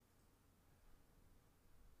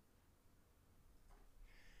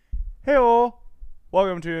Hey all!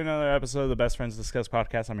 Welcome to another episode of the Best Friends Discuss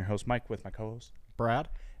podcast. I'm your host Mike with my co-host Brad,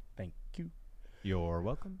 Thank you. you're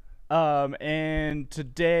welcome. And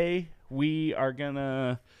today we are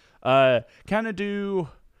gonna kind of do.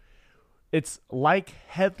 It's like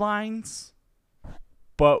headlines,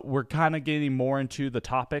 but we're kind of getting more into the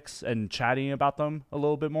topics and chatting about them a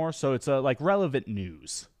little bit more. So it's like relevant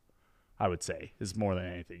news, I would say, is more than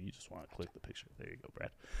anything. You just want to click the picture. There you go, Brad.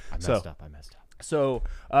 I messed up. So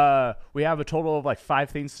we have a total of like 5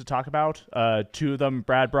 things to talk about. 2 of them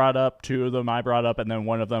Brad brought up, 2 of them I brought up, and then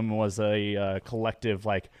one of them was a collective,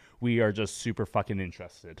 like, we are just super fucking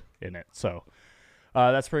interested in it. So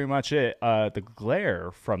that's pretty much it. The glare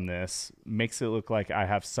from this makes it look like I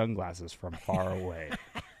have sunglasses from far away.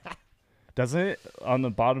 Doesn't it on the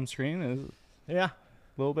bottom screen? Is Yeah. a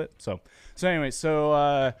little bit. So anyway,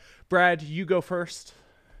 Brad, you go first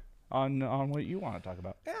on what you want to talk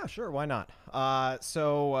about. Yeah, sure. Why not?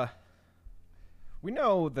 We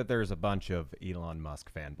know that there's a bunch of Elon Musk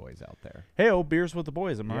fanboys out there. Hey, old beers with the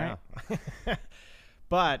boys, am I right?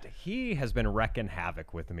 But he has been wrecking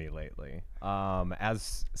havoc with me lately,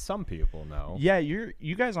 as some people know. Yeah,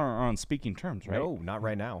 you guys aren't on speaking terms, right? No, not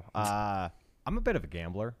right now. I'm a bit of a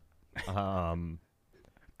gambler,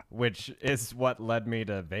 which is what led me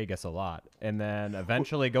to Vegas a lot. And then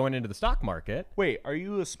eventually going into the stock market. Wait, are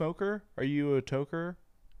you a smoker? Are you a toker?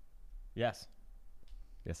 Yes.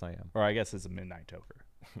 Yes, I am. Or I guess it's a midnight toker.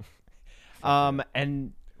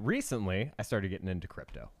 And recently I started getting into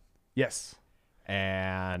crypto. Yes.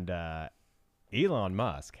 And Elon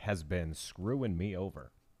Musk has been screwing me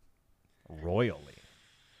over royally.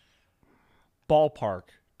 Ballpark.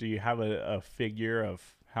 Do you have a figure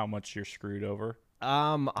of how much you're screwed over?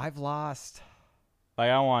 I've lost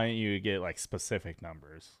Like, I don't want you to get like specific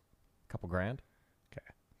numbers. a couple grand. Okay.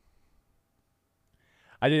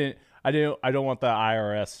 I don't want the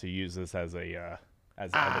IRS to use this as a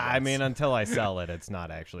as evidence. I mean, until I sell it, it's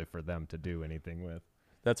not actually for them to do anything with.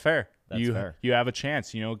 That's fair. That's fair. You have a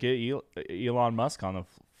chance. Get Elon Musk on the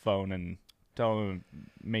phone and tell him to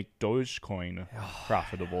make Dogecoin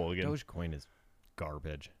profitable again. Dogecoin is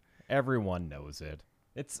garbage. Everyone knows it.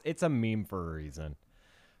 It's a meme for a reason.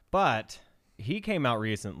 But he came out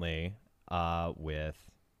recently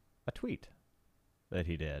with a tweet that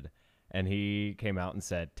he did. And he came out and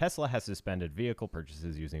said, Tesla has suspended vehicle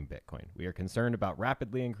purchases using Bitcoin. We are concerned about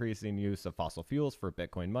rapidly increasing use of fossil fuels for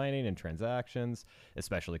Bitcoin mining and transactions,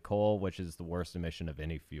 especially coal, which is the worst emission of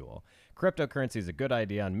any fuel. Cryptocurrency is a good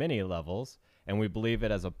idea on many levels, and we believe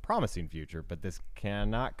it has a promising future, but this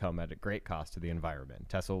cannot come at a great cost to the environment.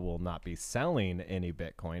 Tesla will not be selling any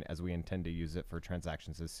Bitcoin as we intend to use it for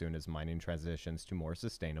transactions as soon as mining transitions to more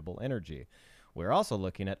sustainable energy. We're also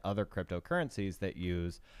looking at other cryptocurrencies that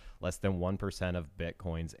use less than 1% of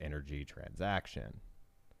Bitcoin's energy transaction.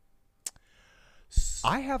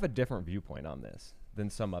 I have a different viewpoint on this than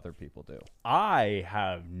some other people do. I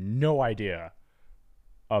have no idea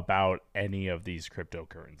about any of these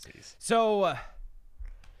cryptocurrencies. So,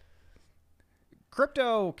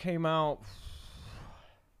 crypto came out,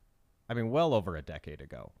 well over a decade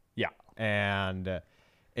ago. Yeah. And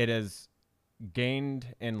it has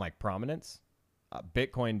gained in prominence.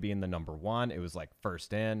 Bitcoin being the number one, it was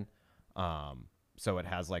first in. So it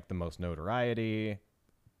has the most notoriety.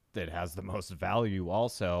 It has the most value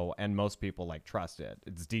also, and most people trust it.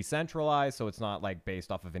 It's decentralized, so it's not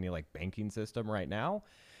based off of any banking system right now.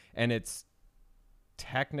 And it's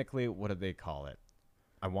technically, what do they call it?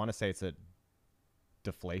 I want to say it's a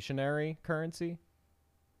deflationary currency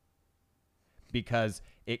because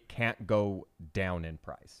it can't go down in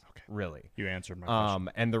price. Okay. Really. You answered my question.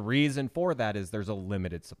 And the reason for that is there's a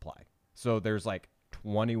limited supply. So there's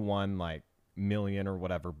 21 million or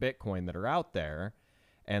whatever Bitcoin that are out there,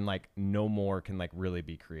 and no more can really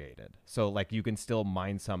be created. So you can still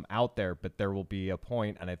mine some out there, but there will be a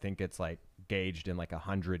point, and I think it's gauged in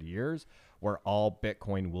 100 years, where all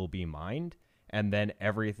Bitcoin will be mined, and then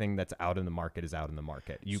everything that's out in the market is out in the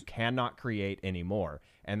market. You cannot create any more.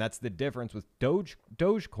 And that's the difference with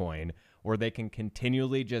Dogecoin, where they can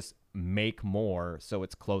continually just make more, so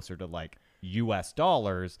it's closer to US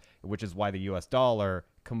dollars, which is why the US dollar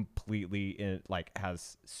completely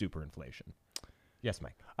has super inflation. Yes,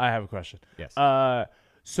 Mike. I have a question. Yes.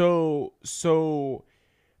 So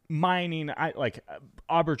mining,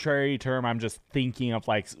 arbitrary term, I'm just thinking of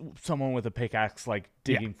someone with a pickaxe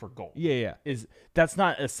digging for gold. Yeah. That's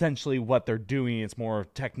not essentially what they're doing. It's more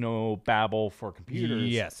techno babble for computers.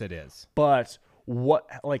 Yes, it is. But what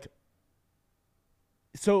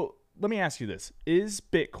so let me ask you this. Is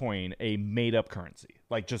Bitcoin a made up currency?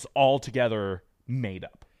 Just altogether made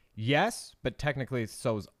up? Yes, but technically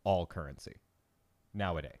so is all currency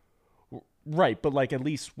nowadays. Right, but like at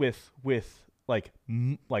least with like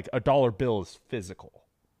a dollar bill is physical.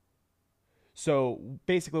 So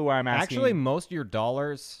basically, what I'm asking, Actually, most of your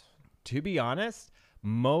dollars, to be honest,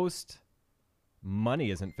 most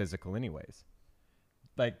money isn't physical anyways.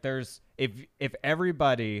 Like there's if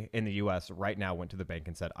everybody in the US right now went to the bank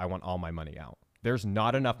and said, I want all my money out, there's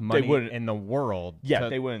not enough money wouldn't- in the world.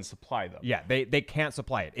 they wouldn't supply them. Yeah, they can't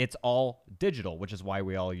supply it. It's all digital, which is why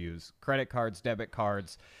we all use credit cards, debit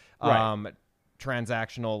cards, Right.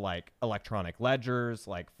 transactional like electronic ledgers,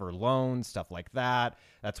 like for loans, stuff like that.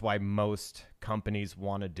 That's why most companies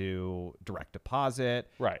want to do direct deposit,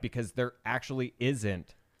 Right. Because there actually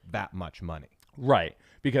isn't that much money. Right,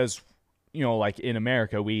 because like in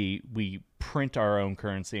America, we print our own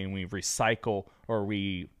currency and we recycle, or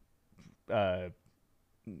we I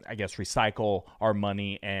guess recycle our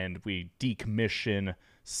money, and we decommission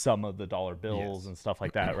some of the dollar bills Yes. and stuff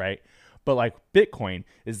like that, right? But like Bitcoin,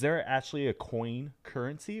 is there actually a coin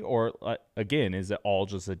currency, or again, is it all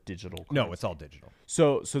just a digital currency? No, it's all digital.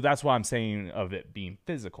 So that's why I'm saying of it being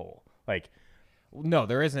physical. Like, No,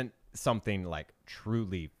 there isn't something like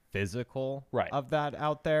truly physical Right. of that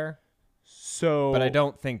out there. so But I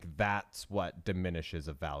don't think that's what diminishes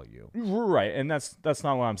a value. Right, and that's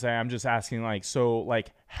not what I'm saying. I'm just asking, like, so,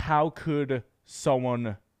 like, how could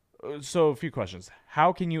someone? So, a few questions.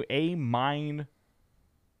 How can you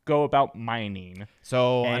go about mining?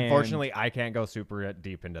 So And- unfortunately, I can't go super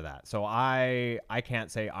deep into that. So I can't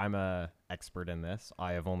say I'm a expert in this.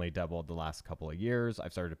 I have only dabbled the last couple of years.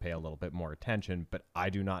 I've started to pay a little bit more attention, but I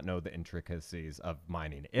do not know the intricacies of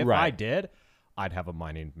mining. If I Right. did, I'd have a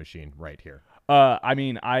mining machine right here. I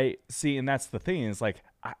mean, I see, and that's the thing is like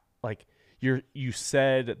you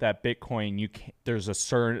said that Bitcoin, there's a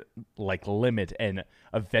certain like limit, and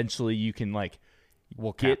eventually you can like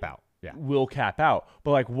We'll cap out. Yeah. will cap out.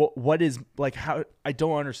 But like what is like how I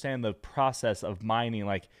don't understand the process of mining.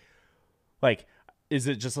 Like is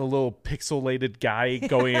it just a little pixelated guy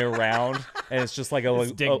going around and it's just like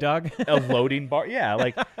It's Dig Dug. a loading bar? Yeah,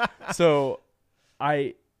 like so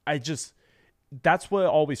I just that's what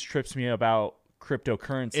always trips me about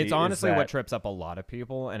cryptocurrency. It's is honestly that what trips up a lot of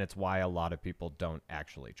people, and it's why a lot of people don't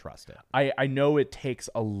actually trust it. I know it takes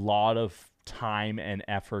a lot of time and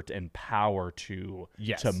effort and power to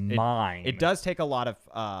mine. It does take a lot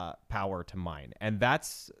of power to mine, and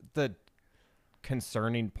that's the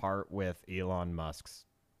concerning part with Elon Musk's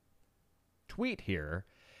tweet here,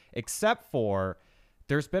 except for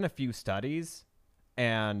there's been a few studies,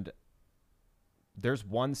 and there's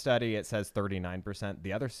one study, it says 39%.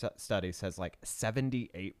 The other study says like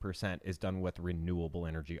 78% is done with renewable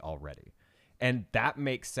energy already. And that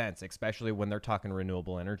makes sense, especially when they're talking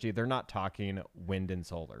renewable energy. They're not talking wind and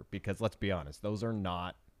solar, because let's be honest, those are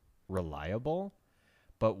not reliable.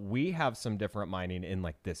 But we have some different mining in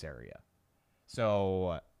like this area.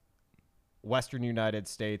 So Western United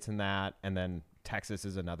States and that, and then Texas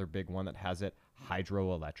is another big one that has it,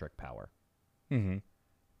 hydroelectric power. Mm-hmm.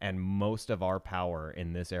 And most of our power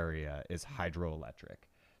in this area is hydroelectric.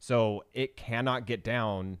 So it cannot get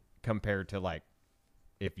down compared to like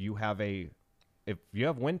if you have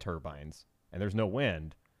wind turbines and there's no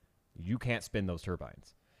wind, you can't spin those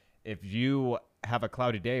turbines. If you have a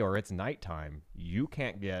cloudy day or it's nighttime, you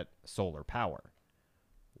can't get solar power.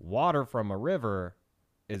 Water from a river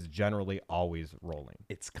is generally always rolling.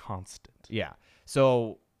 It's constant. Yeah.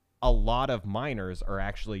 So a lot of miners are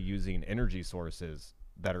actually using energy sources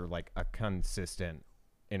that are like a consistent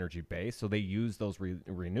energy base. So they use those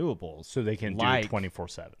renewables. So they can like, do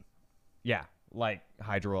 24/7. Yeah, like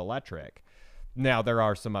hydroelectric. Now, there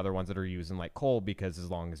are some other ones that are using like coal, because as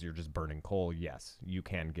long as you're just burning coal, yes, you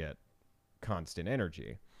can get constant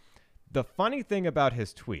energy. The funny thing about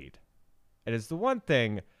his tweet, it is the one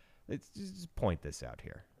thing, let's just point this out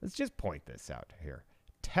here.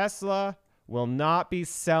 Tesla will not be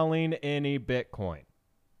selling any Bitcoin.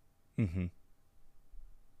 Mm-hmm.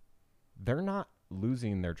 They're not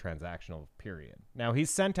losing their transactional period. Now, he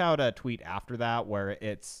sent out a tweet after that where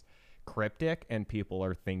it's cryptic and people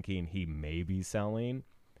are thinking he may be selling,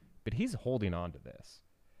 but he's holding on to this.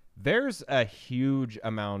 There's a huge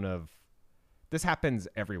amount of this happens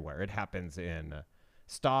everywhere. It happens in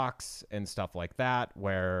stocks and stuff like that,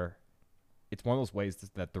 where it's one of those ways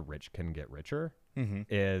that the rich can get richer. Mm-hmm.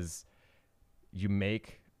 Is you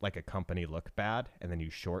make like a company look bad and then you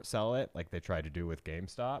short sell it, like they tried to do with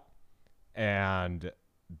GameStop, and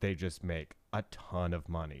they just make a ton of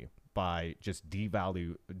money by just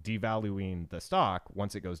devaluing the stock.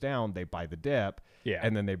 Once it goes down, they buy the dip,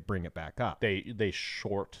 and then they bring it back up. They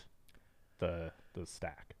short the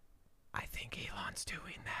stack. I think Elon's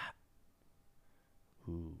doing that.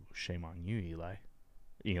 Ooh, shame on you,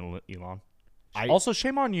 Elon. Also,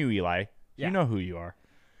 shame on you, Eli. Yeah. You know who you are.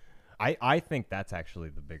 I think that's actually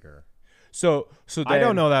the bigger. So then, I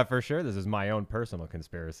don't know that for sure. This is my own personal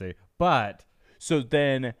conspiracy, but So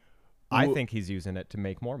then, I think he's using it to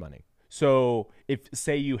make more money. so if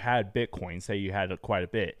say you had Bitcoin, say you had quite a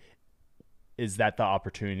bit, is that the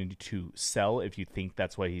opportunity to sell if you think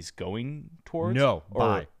that's what he's going towards? No,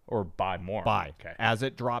 or buy. buy more. Buy Okay. as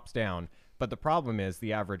it drops down. But the problem is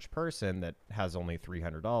the average person that has only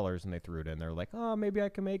 $300 and they threw it in, they're like, oh, maybe I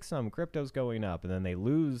can make some. Crypto's going up. And then they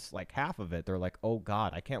lose like half of it. They're like, oh,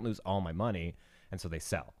 God, I can't lose all my money. And so they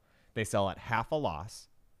sell. They sell at half a loss.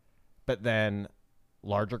 But then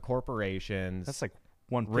larger corporations, That's like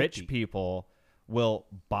 150. rich people will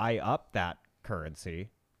buy up that currency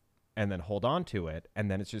and then hold on to it. And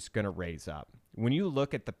then it's just going to raise up. When you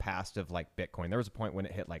look at the past of like Bitcoin, there was a point when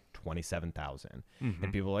it hit like 27,000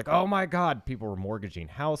 and people were like, oh my God, people were mortgaging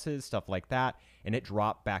houses, stuff like that. And it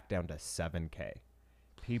dropped back down to 7K.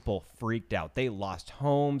 People freaked out. They lost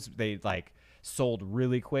homes. They like sold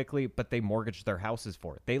really quickly, but they mortgaged their houses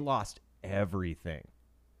for it. They lost everything.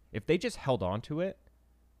 If they just held on to it,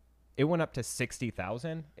 it went up to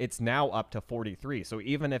 60,000. It's now up to 43. So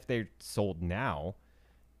even if they sold now,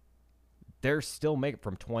 they're still making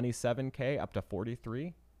from 27K up to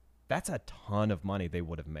 43. That's a ton of money they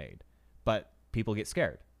would have made. But people get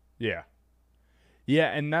scared. Yeah. Yeah,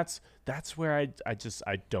 and that's where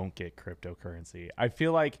I don't get cryptocurrency. I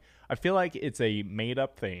feel like it's a made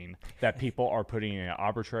up thing that people are putting an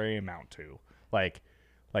arbitrary amount to. Like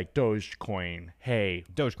Dogecoin. Hey,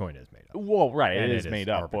 Dogecoin is made up. well, right, And it is made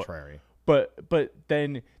up. arbitrary. But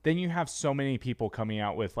then you have so many people coming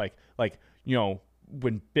out with like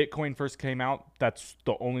when Bitcoin first came out, that's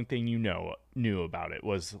the only thing knew about it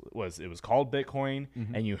was it was called Bitcoin,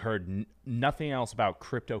 and you heard nothing else about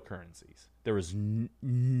cryptocurrencies. There was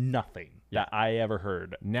nothing that I ever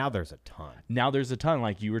heard. Now there's a ton. Now there's a ton,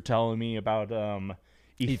 like you were telling me about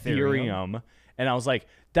Ethereum, and I was like,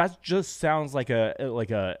 that just sounds like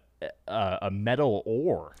a metal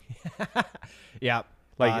ore. Yeah.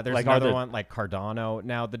 Like- there's like another are the- one like Cardano.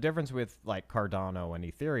 Now, the difference with like Cardano and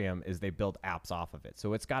Ethereum is they build apps off of it.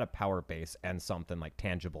 So it's got a power base and something like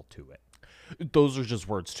tangible to it. Those are just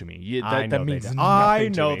words to me. I That know means they do. nothing I to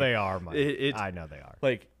know me. they are, Mike. It's I know they are.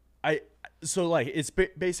 like so like it's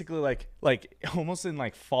basically like almost in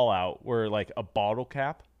like Fallout where like a bottle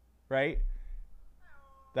cap, right?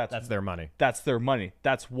 That's their money. That's their money.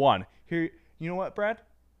 That's one. Here, you know what, Brad?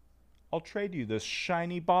 I'll trade you this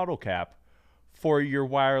shiny bottle cap for your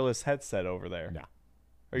wireless headset over there. No.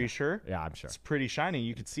 Are you sure? Yeah, I'm sure. It's pretty shiny.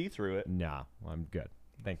 You could see through it. No, I'm good.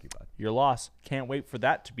 Thank you, bud. Your loss. Can't wait for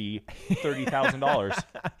that to be $30,000.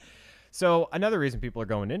 So another reason people are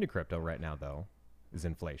going into crypto right now, though, is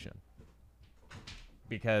inflation.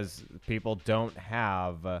 Because people don't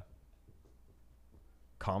have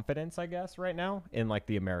confidence, I guess, right now in like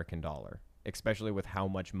the American dollar, especially with how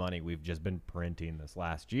much money we've just been printing this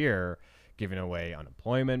last year, giving away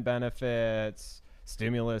unemployment benefits,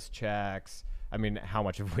 stimulus checks. I mean, how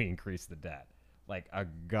much have we increased the debt? Like a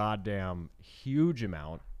goddamn huge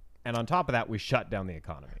amount. And on top of that, we shut down the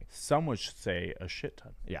economy. Some would say a shit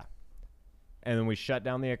ton. Yeah. And then we shut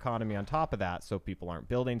down the economy on top of that, so people aren't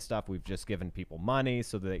building stuff. We've just given people money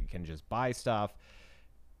so that they can just buy stuff.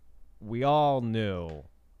 We all knew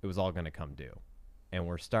it was all going to come due. And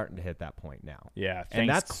we're starting to hit that point now. Yeah, And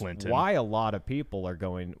thanks, that's Clinton. why a lot of people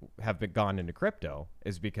have gone into crypto,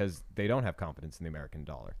 is because they don't have confidence in the American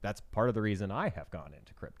dollar. That's part of the reason I have gone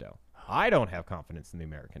into crypto. I don't have confidence in the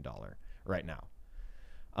American dollar right now.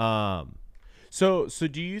 So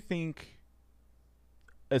do you think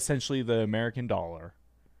essentially the American dollar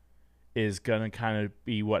is going to kind of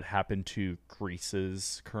be what happened to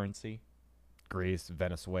Greece's currency? Greece,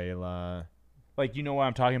 Venezuela. Like, you know what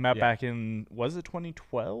I'm talking about? Yeah. Back in, was it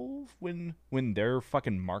 2012 when their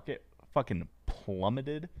fucking market fucking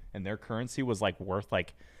plummeted and their currency was like worth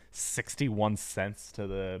like 61 cents to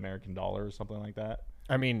the American dollar or something like that?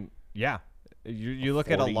 I mean, yeah. You look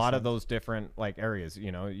at a 40 lot of cents. those different like areas.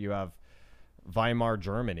 You know, you have Weimar,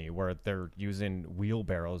 Germany, where they're using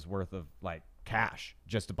wheelbarrows worth of like cash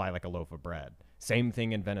just to buy like a loaf of bread. Same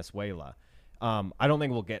thing in Venezuela. I don't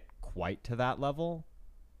think we'll get quite to that level,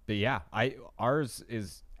 but yeah, ours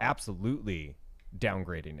is absolutely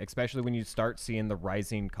downgrading, especially when you start seeing the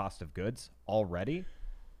rising cost of goods already.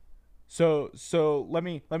 So let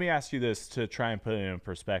me ask you this to try and put it in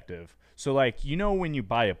perspective. So like, you know, when you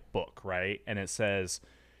buy a book, right, and it says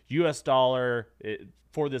US dollar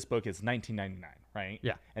for this book is $19.99, right?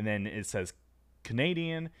 Yeah. And then it says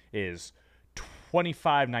Canadian is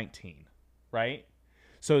 $25.19, right?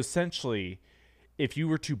 So essentially, if you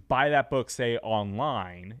were to buy that book, say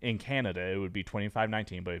online in Canada, it would be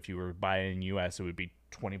 $25.19. But if you were to buy it in US, it would be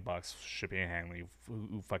 $20 shipping and handling.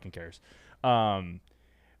 Who fucking cares?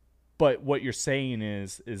 But what you're saying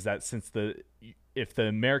is that if the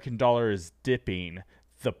American dollar is dipping,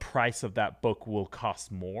 the price of that book will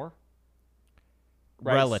cost more.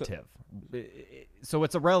 Right? Relative. So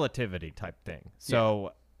it's a relativity type thing.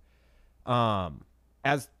 So,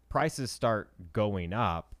 as prices start going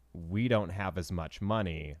up, we don't have as much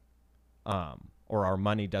money, or our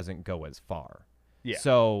money doesn't go as far. Yeah.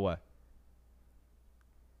 So,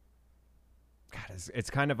 God, it's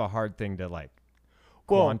kind of a hard thing to like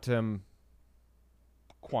quantify.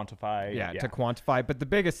 Yeah, to quantify. But the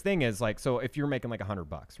biggest thing is like, so if you're making like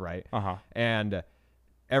 $100, right? And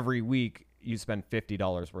every week you spend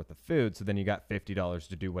 $50 worth of food, so then you got $50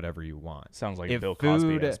 to do whatever you want. Sounds like if a Bill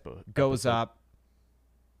Cosby food goes up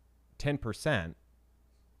 10%,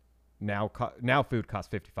 now food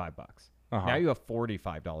costs $55. Now you have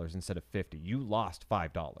 $45 instead of $50. You lost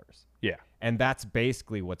 $5. Yeah. And that's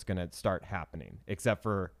basically what's going to start happening, except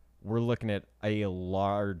for we're looking at a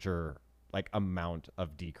larger like amount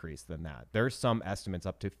of decrease than that. There's some estimates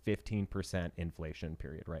up to 15% inflation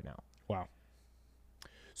period right now. Wow.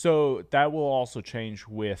 So that will also change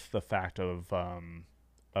with the fact of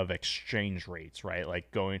exchange rates, right?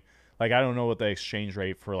 Like I don't know what the exchange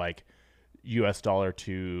rate for like US dollar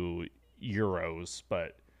to euros,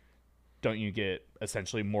 but don't you get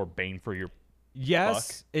essentially more bang for your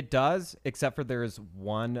Yes, it does, except for there's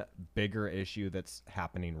one bigger issue that's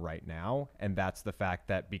happening right now, and that's the fact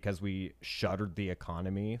that because we shuttered the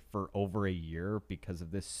economy for over a year because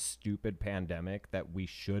of this stupid pandemic that we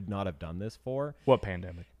should not have done this for. What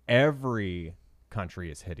pandemic? Every country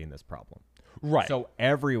is hitting this problem. Right. So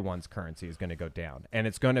everyone's currency is going to go down, and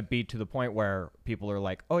it's going to be to the point where people are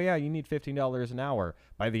like, oh, yeah, you need $15 an hour.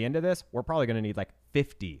 By the end of this, we're probably going to need like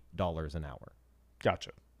 $50 an hour.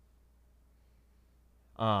 Gotcha.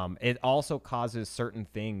 It also causes certain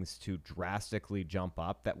things to drastically jump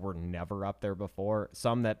up that were never up there before.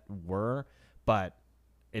 Some that were, but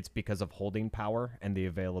it's because of holding power and the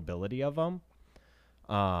availability of them.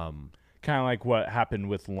 Kind of like what happened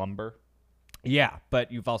with lumber. Yeah,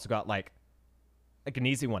 but you've also got like an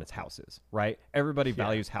easy one is houses, right? Everybody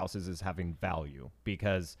values houses as having value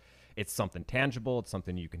because it's something tangible. It's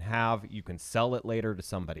something you can have. You can sell it later to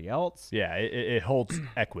somebody else. Yeah, it holds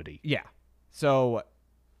equity. Yeah. So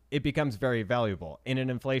it becomes very valuable. In an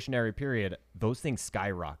inflationary period, those things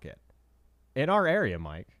skyrocket. In our area,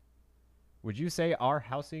 Mike, would you say our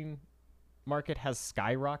housing market has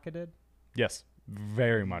skyrocketed? Yes,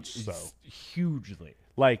 very much so. Hugely.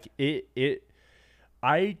 Like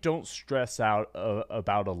I don't stress out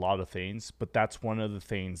about a lot of things, but that's one of the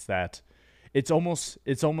things that it's almost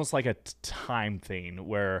like a time thing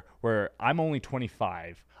where I'm only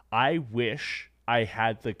 25. I wish I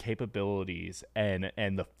had the capabilities and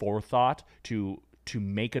the forethought to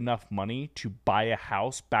make enough money to buy a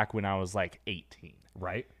house back when I was like 18.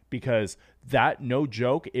 Right. Because that, no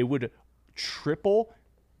joke, it would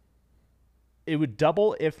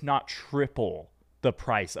double, if not triple, the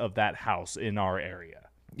price of that house in our area.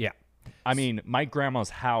 Yeah. I mean, my grandma's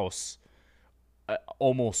house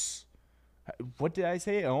almost, what did I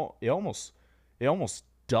say? It almost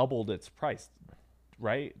doubled its price.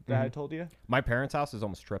 Right? That I told you? My parents' house is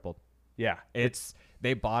almost tripled. Yeah.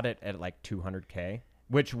 They bought it at like $200K,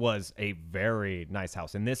 which was a very nice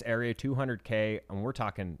house. In this area, $200K, and we're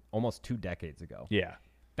talking almost 2 decades ago. Yeah.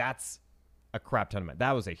 That's a crap ton of money.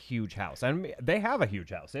 That was a huge house. And they have a huge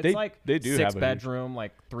house. It's they do have a 6-bedroom,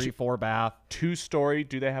 like 3-4 bath. 2-story.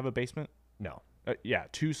 Do they have a basement? No. Yeah,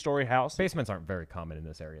 2-story house. Basements aren't very common in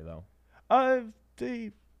this area, though.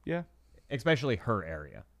 Yeah. Especially her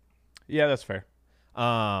area. Yeah, that's fair.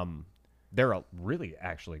 They're really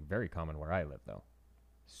actually very common where I live, though.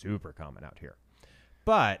 Super common out here.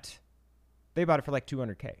 But they bought it for like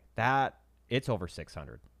 $200K. It's over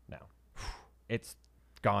 $600 now. It's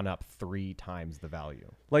gone up 3 times the value.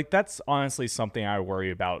 Like, that's honestly something I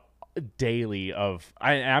worry about daily.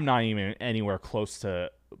 I'm not even anywhere close to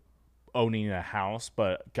owning a house,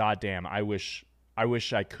 but goddamn, I wish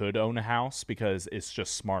I could own a house because it's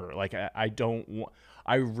just smarter. Like,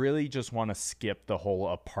 I really just want to skip the whole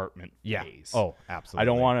apartment phase. Oh, absolutely. I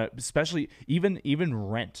don't want to, especially even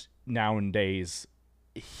rent nowadays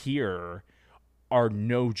here are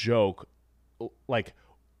no joke. Like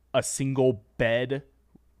a single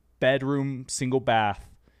bedroom, single bath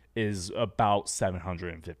is about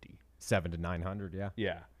 $750. $700 to $900, yeah.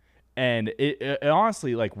 Yeah. And it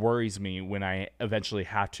honestly like worries me when I eventually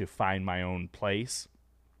have to find my own place.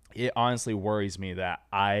 It honestly worries me that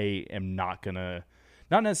I am not gonna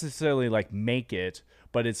not necessarily like make it,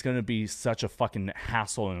 but it's going to be such a fucking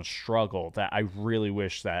hassle and struggle that I really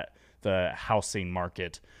wish that the housing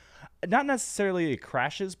market, not necessarily it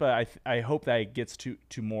crashes, but I hope that it gets to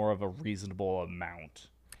more of a reasonable amount.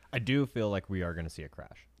 I do feel like we are going to see a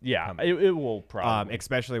crash. Yeah, it will probably.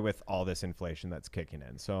 Especially with all this inflation that's kicking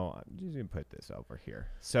in. So I'm just going to put this over here.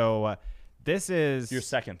 So this is your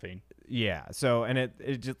second thing. Yeah. So, and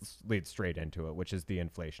it just leads straight into it, which is the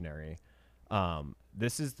inflationary.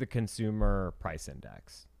 This is the consumer price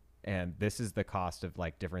index, and this is the cost of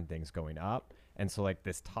like different things going up. And so like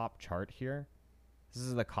this top chart here, this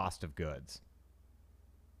is the cost of goods.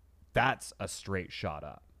 That's a straight shot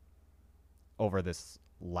up over this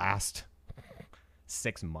last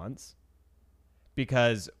 6 months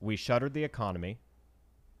because we shuttered the economy.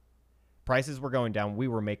 Prices were going down. We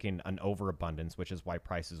were making an overabundance, which is why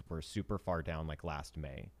prices were super far down like last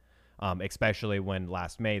May. Especially when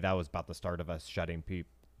last May, that was about the start of us shutting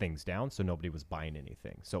things down, so nobody was buying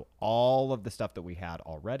anything. So all of the stuff that we had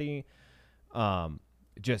already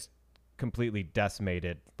just completely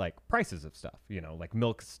decimated like prices of stuff, you know, like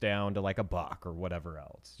milk's down to like $1 or whatever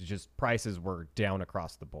else. Just prices were down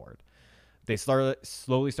across the board. They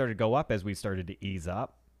slowly started to go up as we started to ease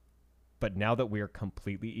up. But now that we are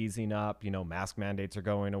completely easing up, you know, mask mandates are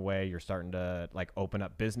going away. You're starting to like open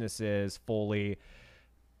up businesses fully.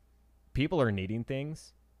 People are needing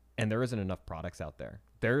things, and there isn't enough products out there.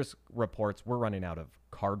 There's reports we're running out of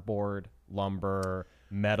cardboard, lumber,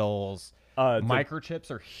 metals.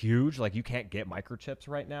 Microchips are huge. Like you can't get microchips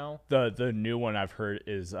right now. The new one I've heard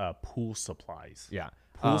is pool supplies. Yeah.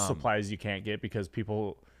 Pool supplies you can't get because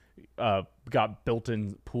people got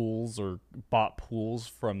built-in pools or bought pools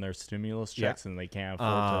from their stimulus checks, and they can't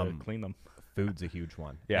afford to clean them. Food's a huge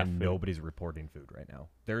one. Yeah, and nobody's reporting food right now.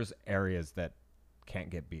 There's areas that can't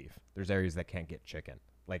get beef. There's areas that can't get chicken.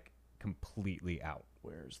 Like completely out.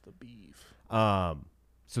 Where's the beef?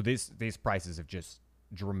 So these prices have just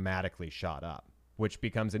dramatically shot up, which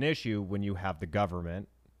becomes an issue when you have the government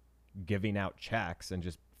giving out checks and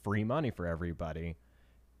just free money for everybody.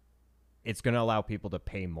 It's going to allow people to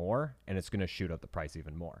pay more, and it's going to shoot up the price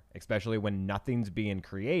even more, especially when nothing's being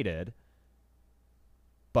created,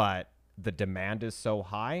 but the demand is so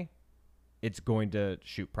high, it's going to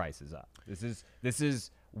shoot prices up. This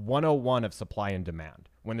is 101 of supply and demand.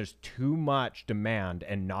 When there's too much demand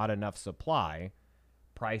and not enough supply,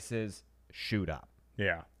 prices shoot up.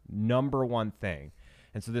 Yeah. Number one thing.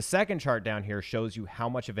 And so the second chart down here shows you how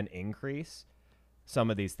much of an increase some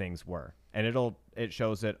of these things were. And it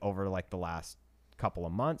shows it over like the last couple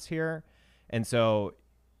of months here. And so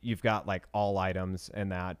you've got like all items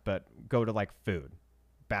and that, but go to like food.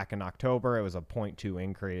 Back in October, it was a 0.2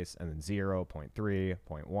 increase, and then 0, 0.3,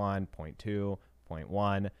 0.1, 0.2,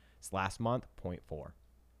 0.1. This last month, 0.4.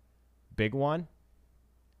 Big one,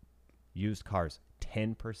 used cars,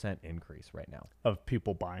 10% increase right now. Of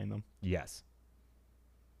people buying them? Yes.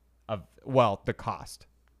 The cost.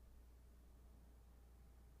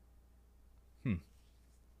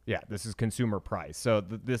 Yeah, this is consumer price. So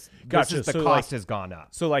this is the cost has gone up.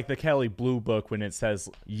 So like the Kelley Blue Book, when it says,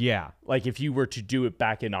 yeah, like if you were to do it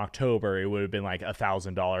back in October, it would have been like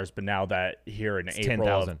 $1,000. But now that here in April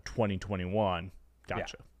 10,000. of 2021,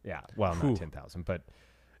 gotcha. Yeah. Well, not 10,000, but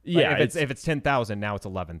yeah, if it's 10,000, now it's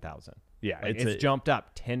 11,000. Yeah, like it's jumped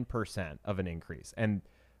up 10% of an increase, and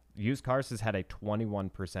used cars has had a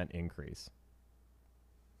 21% increase.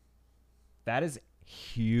 That is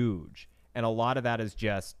huge. And a lot of that is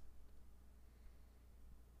just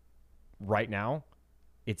right now,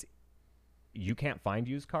 you can't find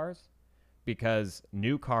used cars because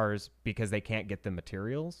new cars, because they can't get the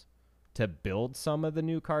materials to build some of the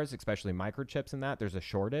new cars, especially microchips and that, there's a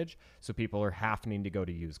shortage. So people are having to go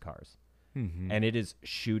to used cars. Mm-hmm. And it is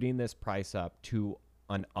shooting this price up to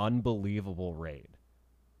an unbelievable rate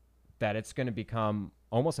that it's going to become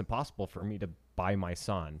almost impossible for me to buy my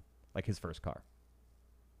son like his first car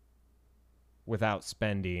without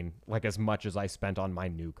spending like as much as I spent on my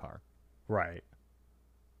new car. Right.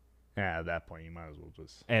 Yeah, at that point, you might as well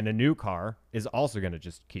just... And a new car is also going to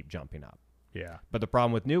just keep jumping up. Yeah. But the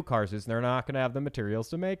problem with new cars is they're not going to have the materials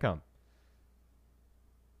to make them.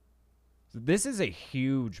 So this is a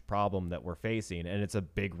huge problem that we're facing, and it's a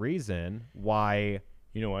big reason why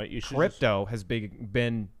you know what crypto has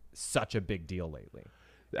been such a big deal lately.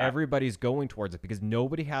 Everybody's going towards it because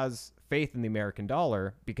nobody has faith in the American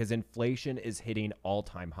dollar because inflation is hitting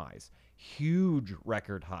all-time highs, huge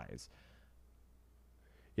record highs.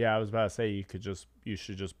 Yeah, I was about to say you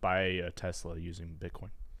should just buy a Tesla using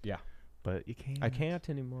Bitcoin. Yeah, but you can't. I can't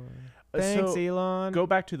anymore. Thanks, Elon. Go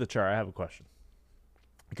back to the chart. I have a question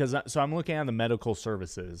because I'm looking at the medical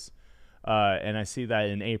services. and I see that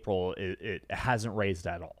in April it hasn't raised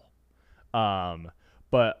at all.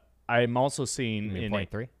 But I'm also seeing You mean in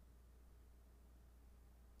 0.3?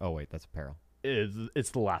 Oh wait, that's apparel.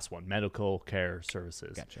 it's the last one, medical care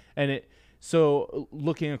services. Gotcha. And so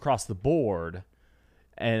looking across the board,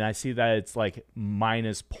 and I see that it's like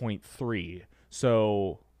minus 0.3.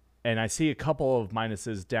 So, and I see a couple of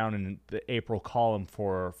minuses down in the April column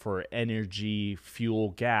for energy, fuel,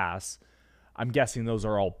 gas. I'm guessing those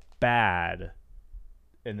are all bad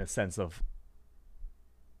in the sense of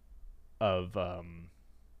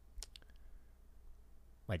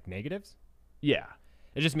Like negatives? yeah.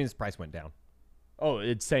 It just means price went down. Oh,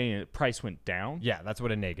 it's saying price went down? Yeah, that's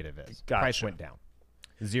what a negative is. Gotcha. Price went down.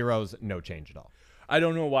 Zeros, no change at all. I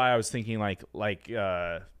don't know why I was thinking like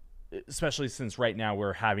especially since right now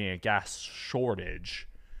we're having a gas shortage.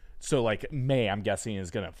 So like May, I'm guessing,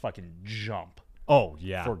 is gonna fucking jump. Oh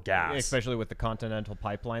yeah, For gas. especially with the Continental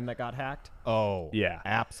Pipeline that got hacked. Oh Yeah.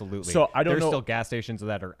 absolutely. So I don't There's know- still gas stations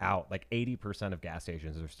that are out. Like 80% of gas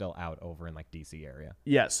stations are still out over in like DC area.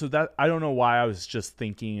 Yeah, so that I don't know why I was just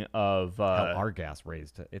thinking of Hell, our gas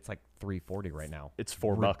raised. It's like $3.40 right now. it's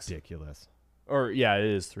 $4. Ridiculous. Or yeah, it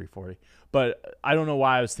is $3.40. But I don't know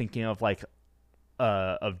why I was thinking of like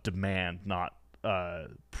of demand, not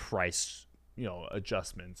price,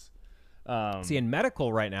 adjustments. See, and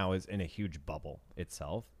medical right now is in a huge bubble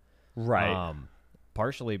itself. Right.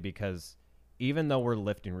 Partially because even though we're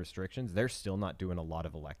lifting restrictions, they're still not doing a lot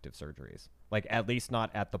of elective surgeries. Like at least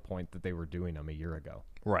not at the point that they were doing them a year ago.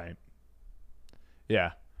 Right.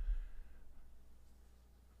 Yeah.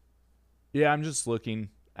 Yeah, I'm just looking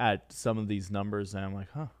at some of these numbers and I'm like,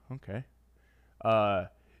 huh, okay.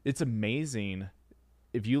 It's amazing.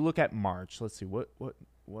 If you look at March, let's see, what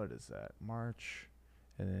is that? March,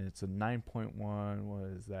 and then it's a 9.1. What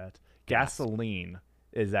is that? Gasoline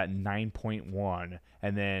is at 9.1,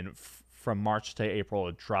 and then from March to April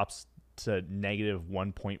it drops to negative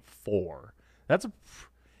 1.4. That's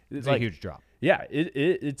It's a huge drop. yeah,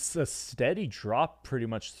 it's a steady drop pretty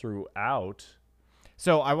much throughout.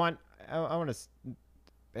 So I want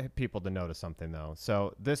people to notice something though.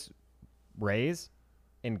 So this raise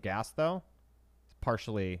in gas though is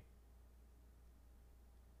partially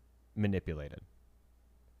manipulated.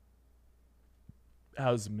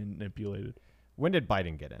 How's it manipulated? When did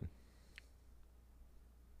Biden get in?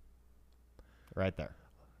 Right there.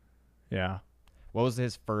 Yeah. What was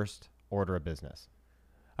his first order of business?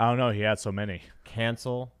 I don't know. He had so many.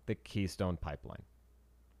 Cancel the Keystone Pipeline.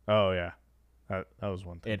 Oh, yeah. That was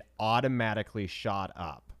one thing. It automatically shot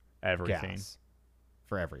up Everything. gas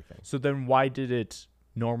for everything. So then why did it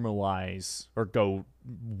normalize or go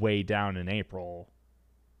way down in April?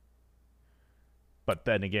 But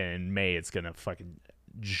then again, in May, it's going to fucking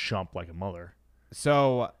jump like a mother.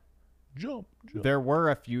 So Jump. there were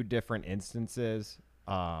a few different instances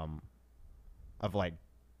of like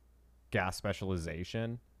gas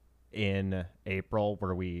specialization in April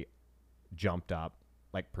where we jumped up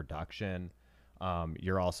like production.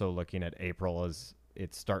 You're also looking at April as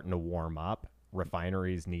it's starting to warm up.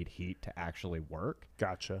 Refineries need heat to actually work.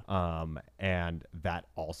 Gotcha. And that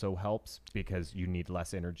also helps because you need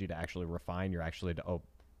less energy to actually refine. You're actually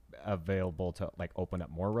available to like open up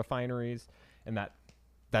more refineries, and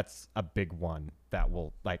that's a big one that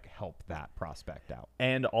will like help that prospect out.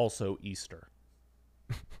 And also Easter.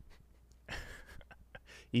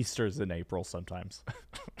 Easter's in April sometimes.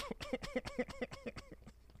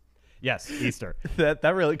 Yes, Easter. that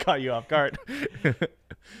really caught you off guard.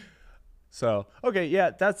 So, okay,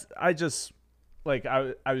 yeah,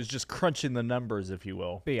 I was just crunching the numbers, if you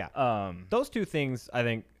will. But yeah, those two things I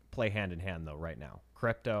think play hand in hand though right now: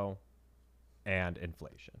 crypto and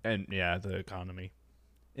inflation. And yeah, the economy.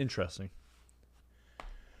 Interesting.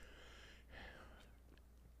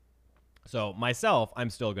 So myself, I'm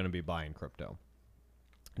still going to be buying crypto.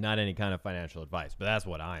 Not any kind of financial advice, but that's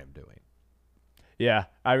what I am doing. Yeah,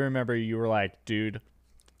 I remember you were like, dude,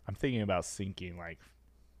 I'm thinking about sinking like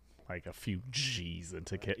a few G's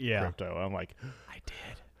into crypto. I'm like, I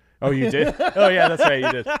did. oh, you did? Oh, yeah, that's right,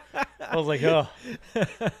 you did. I was like, oh.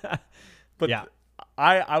 But yeah.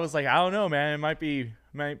 I was like, I don't know, man. It might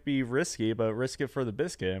be risky, but risk it for the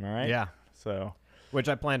biscuit, am I right? Yeah. So, Which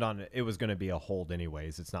I planned on. It was going to be a hold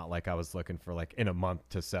anyways. It's not like I was looking for like in a month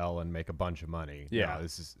to sell and make a bunch of money. Yeah. No,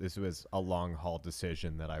 this was a long haul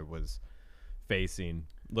decision that I was facing,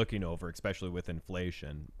 looking over, especially with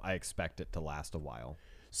inflation. I expect it to last a while.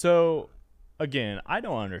 So, again, I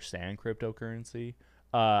don't understand cryptocurrency.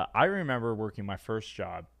 I remember working my first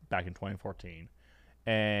job back in 2014,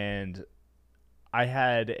 and I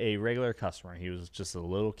had a regular customer. He was just a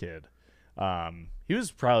little kid. He was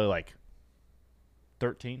probably like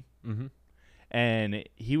 13, Mm-hmm. And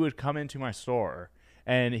he would come into my store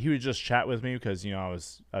and he would just chat with me because, you know,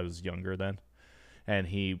 I was younger then. And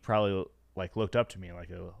he probably like looked up to me like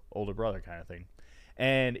a older brother kind of thing.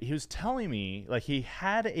 And he was telling me like he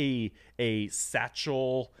had a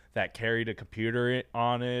satchel that carried a computer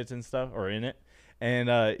on it and stuff, or in it.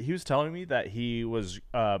 And he was telling me that he was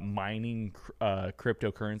mining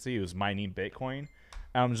cryptocurrency. He was mining Bitcoin.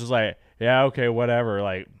 And I'm just like, yeah, okay, whatever.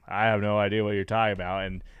 Like, I have no idea what you're talking about.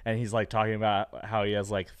 And he's like talking about how he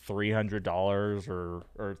has like $300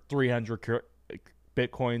 or 300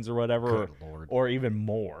 Bitcoins or whatever, Good Lord. or even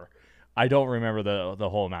more. I don't remember the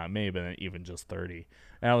whole amount. It may have been even just 30.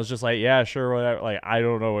 And I was just like, yeah, sure, whatever. Like, I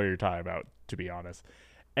don't know what you're talking about, to be honest.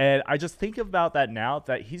 And I just think about that now,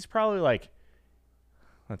 that he's probably like,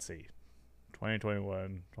 let's see,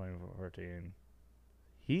 2021, 2014.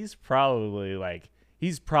 He's probably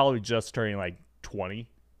just turning like 20.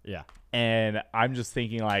 Yeah. And I'm just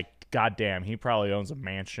thinking like, God damn, he probably owns a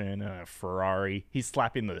mansion and a Ferrari. He's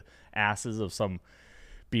slapping the asses of some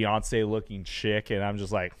Beyonce looking chick. And I'm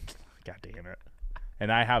just like, God damn it.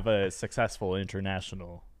 And I have a successful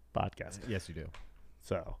international podcast. Yes, you do.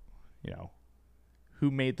 So, you know, who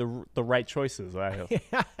made the right choices? I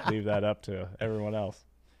leave that up to everyone else.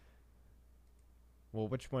 Well,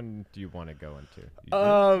 which one do you want to go into?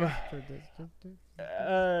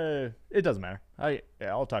 It doesn't matter.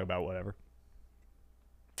 I'll talk about whatever.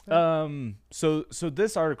 So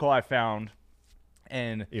this article I found,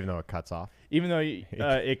 and Even though it cuts off. even though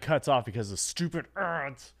it cuts off because of stupid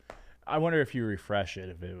ads, I wonder if you refresh it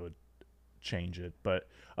if it would change it. But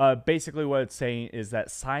basically, what it's saying is that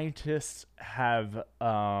scientists have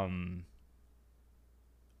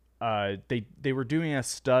they were doing a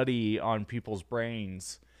study on people's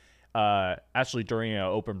brains, actually during an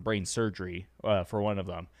open brain surgery for one of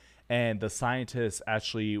them, and the scientists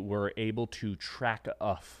actually were able to track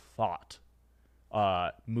a thought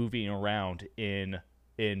moving around in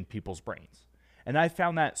people's brains. And I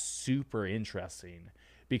found that super interesting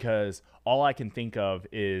because all I can think of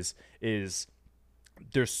is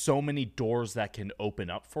there's so many doors that can open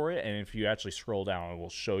up for it. And if you actually scroll down, it will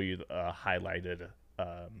show you highlighted,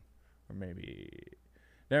 or maybe,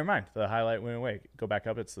 never mind, the highlight went away. Go back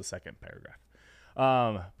up, it's the second paragraph.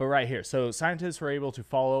 But right here, so scientists were able to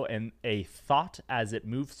follow a thought as it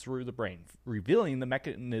moves through the brain, revealing the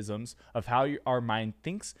mechanisms of how our mind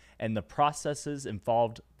thinks and the processes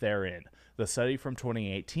involved therein. The study from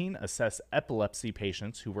 2018 assessed epilepsy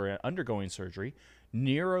patients who were undergoing surgery.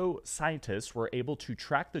 Neuroscientists were able to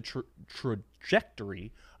track the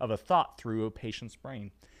trajectory of a thought through a patient's brain.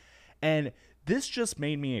 And this just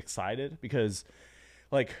made me excited because,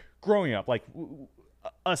 like, growing up, like,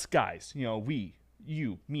 us guys, you know, we,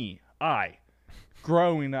 you, me, I,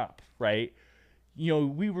 growing up, right? You know,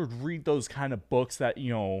 we would read those kind of books that,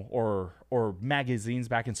 you know, or magazines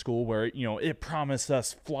back in school where, you know, it promised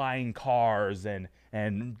us flying cars and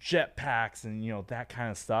jetpacks and, you know, that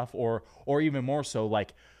kind of stuff, or even more so,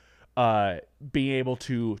 like, being able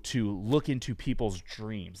to look into people's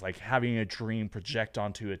dreams, like having a dream project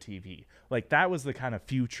onto a TV. Like, that was the kind of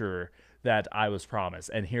future that I was promised.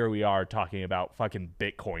 And here we are talking about fucking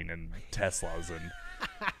Bitcoin and Teslas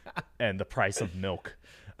and the price of milk.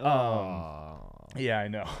 Yeah, I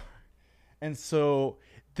know. And so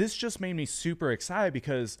this just made me super excited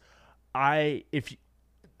because like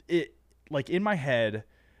in my head,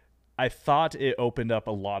 I thought it opened up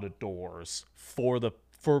a lot of doors for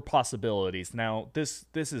possibilities. Now, this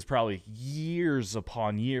is probably years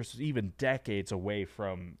upon years, even decades away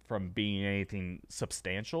from being anything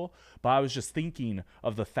substantial. But I was just thinking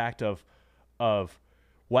of the fact of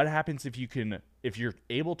what happens if you're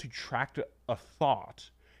able to track a thought.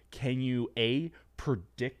 Can you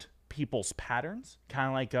predict people's patterns? Kind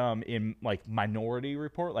of like in like Minority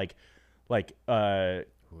Report, like Ooh,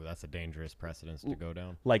 that's a dangerous precedence to go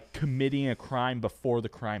down. like committing a crime before the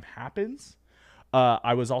crime happens.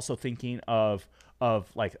 I was also thinking of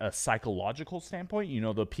like a psychological standpoint. You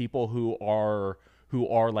know, the people who are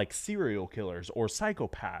like serial killers or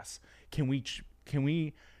psychopaths. Can we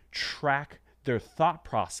track their thought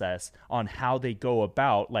process on how they go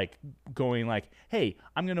about, like, going like, hey,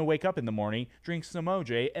 I'm gonna wake up in the morning, drink some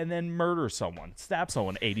OJ, and then murder someone, stab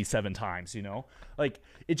someone 87 times. You know, like,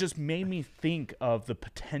 it just made me think of the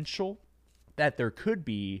potential that there could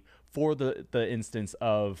be for the instance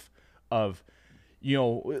of you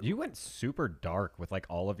know. You went super dark with like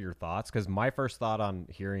all of your thoughts, because my first thought on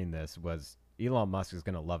hearing this was Elon Musk is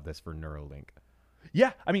gonna love this for Neuralink.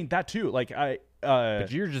 Yeah, I mean that too. Like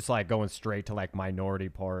But you're just like going straight to like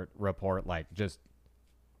Minority Report, like just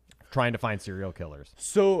trying to find serial killers.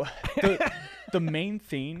 So the main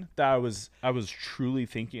thing that I was truly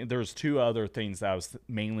thinking, there's two other things that I was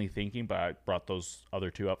mainly thinking, but I brought those other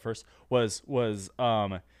two up first, was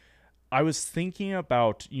I was thinking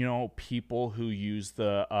about, people who use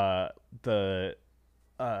the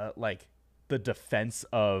like the defense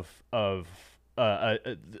of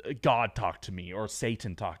God talk to me, or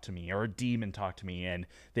Satan talk to me, or a demon talk to me, and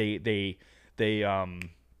they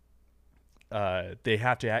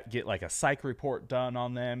have to get like a psych report done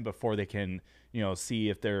on them before they can, see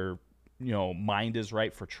if their, mind is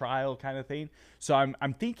right for trial, kind of thing. So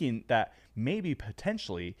I'm thinking that maybe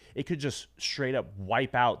potentially it could just straight up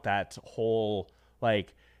wipe out that whole,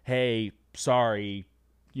 like, hey, sorry,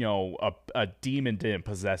 a demon didn't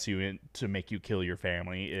possess you to make you kill your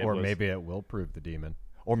family. Maybe it will prove the demon.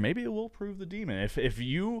 Or maybe it will prove the demon. If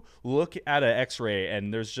you look at an X-ray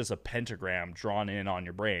and there's just a pentagram drawn in on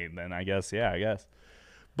your brain, then I guess.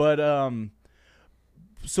 But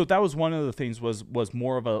so that was one of the things, was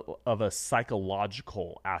more of a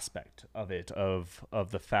psychological aspect of it, of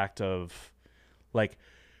the fact of, like,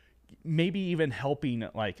 maybe even helping,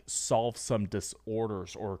 like, solve some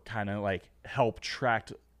disorders, or kind of like help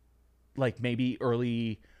track, like, maybe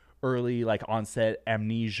early like onset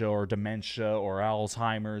amnesia or dementia or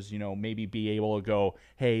Alzheimer's, maybe be able to go,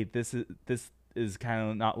 hey, this is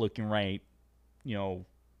kind of not looking right.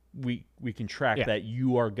 We can track that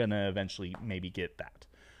you are going to eventually maybe get that.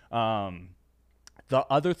 The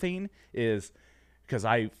other thing is, because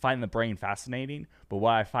I find the brain fascinating, but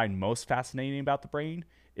what I find most fascinating about the brain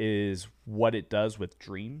is what it does with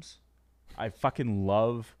dreams. I fucking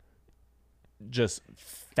love just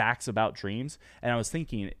facts about dreams. And I was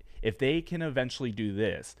thinking, if they can eventually do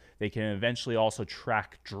this, they can eventually also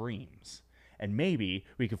track dreams. And maybe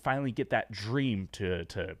we could finally get that dream to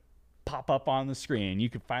pop up on the screen. You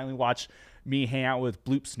could finally watch me hang out with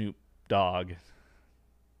Bloop Snoop Dogg.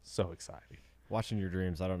 So exciting. Watching your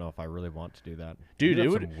dreams, I don't know if I really want to do that. Dude, it it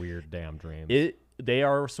would would some weird damn dreams. They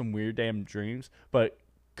are some weird damn dreams, but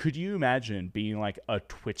could you imagine being like a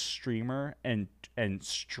Twitch streamer and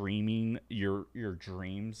streaming your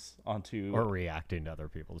dreams onto, or reacting to other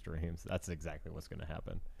people's dreams? That's exactly what's going to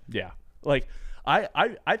happen. Yeah. Like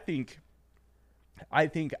I think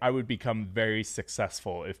I would become very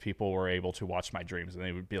successful if people were able to watch my dreams and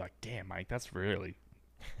they would be like, "Damn, Mike, that's really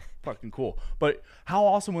fucking cool." But how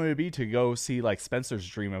awesome would it be to go see like Spencer's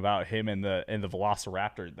dream about him and the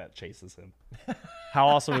velociraptor that chases him? How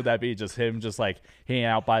awesome would that be? Just him just like hanging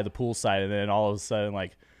out by the poolside, and then all of a sudden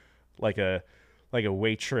like a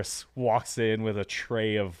waitress walks in with a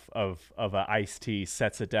tray of an iced tea,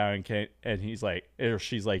 sets it down, and he's like, or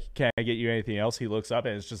she's like, "Can I get you anything else?" He looks up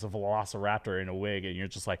and it's just a velociraptor in a wig, and you're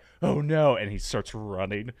just like, "Oh no!" And he starts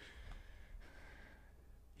running.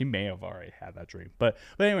 He may have already had that dream, but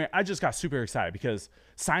anyway, I just got super excited because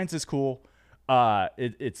science is cool.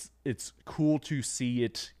 It's cool to see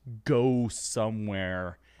it go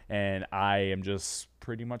somewhere, and I am just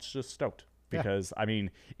pretty much just stoked. Because, I mean,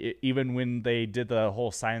 even when they did the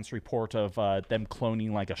whole science report of them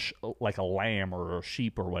cloning like a lamb or a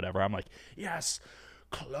sheep or whatever, I'm like, yes,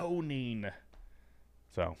 cloning.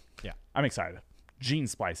 So, yeah, I'm excited. Gene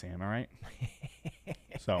splicing, am I right?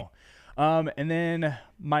 So, and then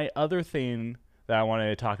my other thing that I wanted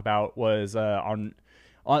to talk about was on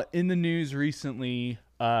in the news recently,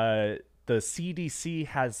 the CDC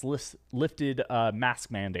has lifted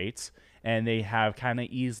mask mandates. And they have kind of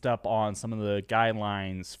eased up on some of the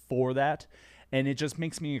guidelines for that. And it just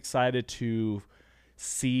makes me excited to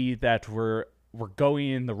see that we're going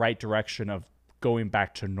in the right direction of going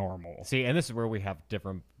back to normal. See, and this is where we have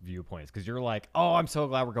different viewpoints, because you're like, "Oh, I'm so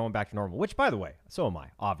glad we're going back to normal," which, by the way, so am I,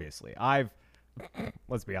 obviously.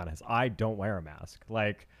 Let's be honest, I don't wear a mask.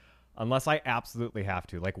 Like, unless I absolutely have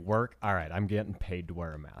to, like work, all right, I'm getting paid to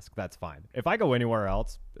wear a mask. That's fine. If I go anywhere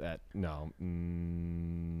else, no,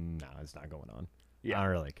 it's not going on. Yeah. I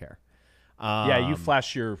don't really care. Yeah, you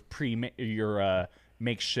flash your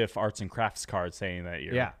makeshift arts and crafts card saying that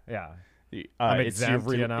you're I'm exempt,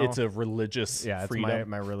 it's a religious freedom. It's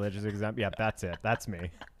my religious exempt. Yeah, that's it. That's me.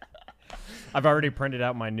 I've already printed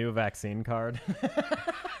out my new vaccine card.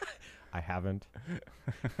 I haven't.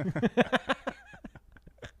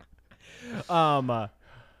 I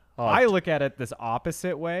look at it this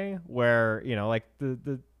opposite way, where, like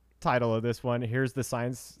the title of this one, here's the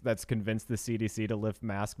science that's convinced the CDC to lift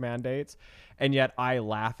mask mandates, and yet I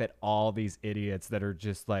laugh at all these idiots that are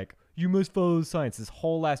just like, "You must follow the science." This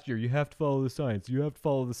whole last year, you have to follow the science. You have to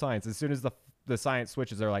follow the science. As soon as the the science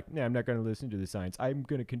switches, they're like, nah, I'm not going to listen to the science. I'm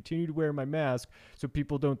going to continue to wear my mask so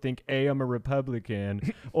people don't think, A, I'm a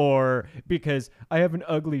Republican, or because I have an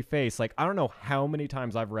ugly face. Like, I don't know how many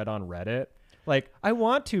times I've read on Reddit, like, I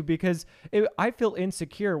want to because I feel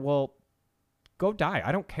insecure. Well, go die.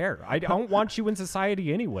 I don't care. I don't want you in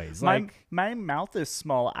society anyways. Like, my mouth is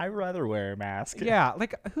small. I'd rather wear a mask. yeah,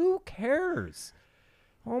 like, who cares?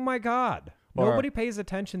 Oh, my God. Or- Nobody pays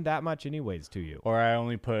attention that much anyways to you. Or I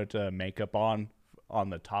only put makeup on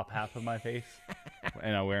the top half of my face,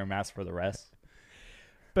 and I wear a mask for the rest.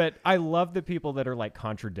 But I love the people that are like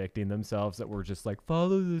contradicting themselves, that were just like,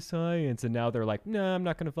 follow the science. And now they're like, no, I'm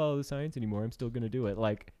not going to follow the science anymore. I'm still going to do it.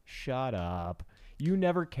 Like, shut up. You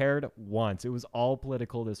never cared once. It was all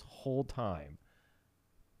political this whole time.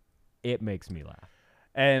 It makes me laugh.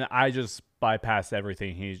 And I just bypass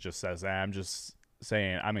everything he just says. And I'm just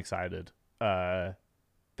saying I'm excited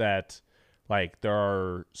that like there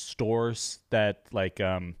are stores that like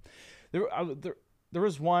there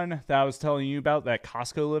was one that I was telling you about that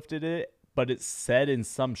Costco lifted it, but it said in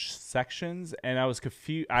some sections, and I was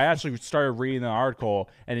confused. I actually started reading the article,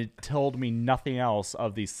 and it told me nothing else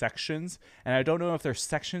of these sections, and I don't know if they're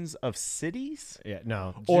sections of cities. Yeah,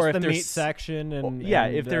 no. Or Just if the there's- meat section and Yeah,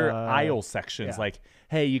 and, if they're aisle sections, yeah. like,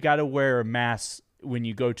 hey, you got to wear a mask when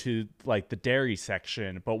you go to like the dairy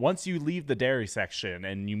section, but once you leave the dairy section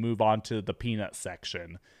and you move on to the peanut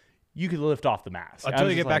section, you can lift off the mask until I'm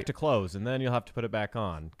you just get back like- to clothes, and then you'll have to put it back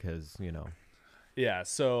on because, you know. Yeah,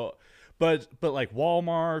 so but like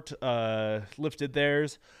Walmart lifted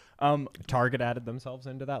theirs. Target added themselves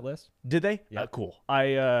into that list. Did they? Yeah. Cool.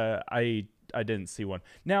 I didn't see one.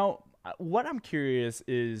 Now, what I'm curious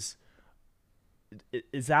is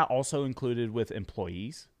that also included with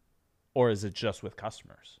employees, or is it just with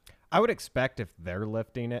customers? I would expect if they're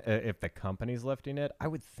lifting it, if the company's lifting it, I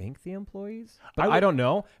would think the employees. But I I don't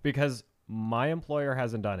know because my employer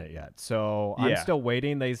hasn't done it yet. So I'm Yeah. still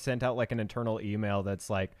waiting. They sent out like an internal email that's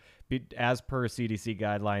like, as per CDC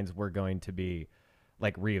guidelines, we're going to be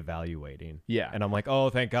like reevaluating. Yeah. And I'm like, oh,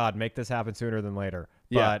 thank God, make this happen sooner than later.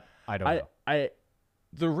 Yeah. But I don't know.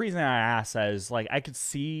 The reason I asked that is like I could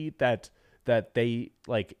see that they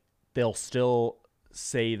like they'll still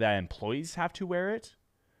say that employees have to wear it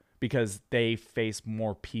because they face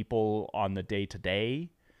more people on the day to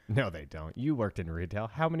day. No, they don't. You worked in retail.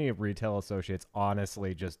 How many retail associates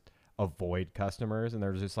honestly just avoid customers and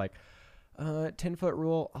they're just like, 10-foot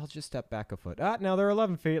rule, I'll just step back a foot. Now they're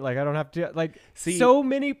 11 feet. Like, I don't have to, like, See- so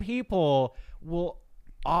many people will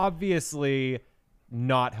obviously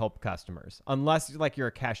not help customers unless like you're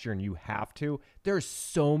a cashier and you have to. There's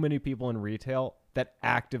so many people in retail that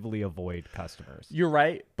actively avoid customers. You're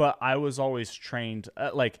right, but I was always trained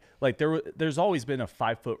like there's always been a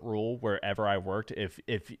 5-foot rule wherever I worked.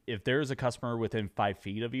 If there's a customer within 5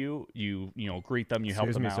 feet of you, you greet them, you help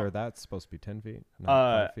Excuse them me, out. sir, that's supposed to be 10 feet,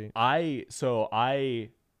 not 5 feet.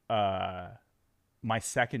 My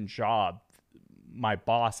second job, my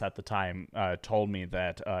boss at the time told me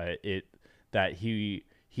that that he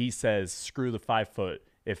says screw the 5 foot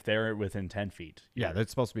if they're within 10 feet. Yeah,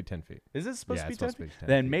 that's supposed to be 10 feet. Is it supposed Yeah, to be it's 10 supposed to feet? be 10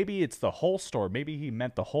 Then feet. maybe it's the whole store. Maybe he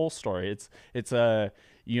meant the whole store. It's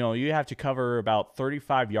you have to cover about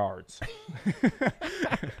 35 yards.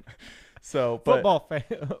 So, but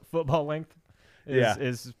Football length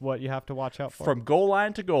is what you have to watch out for. from goal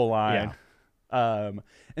line to goal line.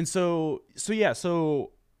 And so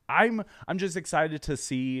I'm just excited to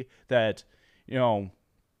see that,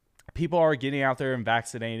 people are getting out there and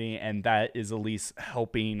vaccinating, and that is at least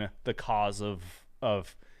helping the cause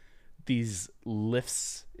of these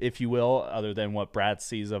lifts, if you will, other than what Brad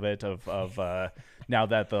sees of it, of now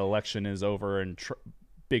that the election is over and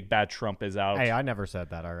big bad Trump is out. Hey, I never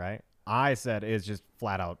said that, all right? I said it's just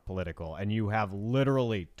flat out political. And you have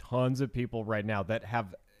literally tons of people right now that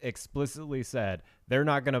have explicitly said they're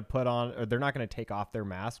not going to put on, or they're not going to take off their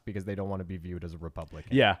mask because they don't want to be viewed as a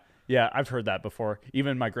Republican. Yeah, I've heard that before.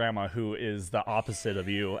 Even my grandma, who is the opposite of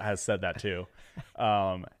you, has said that too.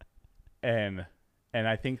 And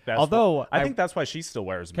I think that's I think that's why she still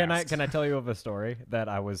wears masks. Can I tell you of a story that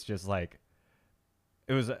I was just like,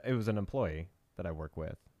 it was an employee that I work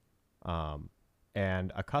with,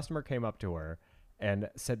 and a customer came up to her and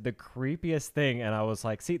said the creepiest thing, and I was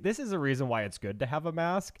like, see, this is a reason why it's good to have a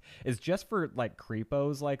mask, is just for like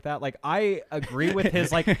creepos like that. Like, I agree with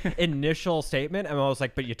his like initial statement, and I was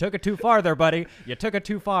like, but you took it too far there, buddy. You took it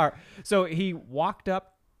too far. So he walked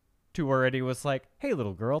up to her and he was like, hey,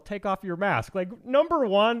 little girl, take off your mask. Like, number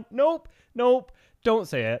one, nope, don't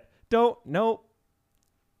say it. Nope.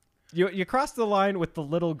 You crossed the line with the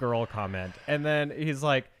little girl comment, and then he's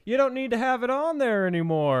like, you don't need to have it on there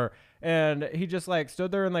anymore. And he just like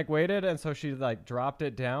stood there and like waited, and so she like dropped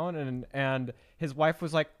it down, and his wife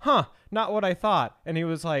was like, "Huh, not what I thought." And he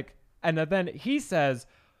was like, and then he says,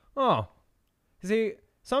 "Oh, see,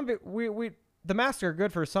 we the masks are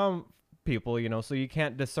good for some people, you know, so you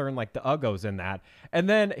can't discern like the uggos in that." And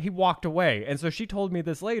then he walked away, and so she told me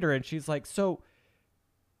this later, and she's like, "So."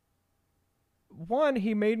 One,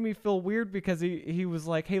 he made me feel weird because he was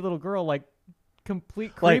like, "Hey, little girl," like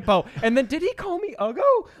complete creepo. And then did he call me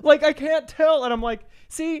Uggo? Like, I can't tell. And I'm like,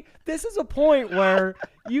 see, this is a point where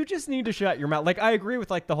you just need to shut your mouth. Like, I agree with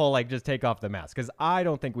like the whole like just take off the mask, because I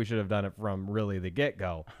don't think we should have done it from really the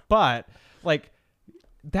get-go. But like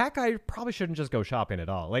that guy probably shouldn't just go shopping at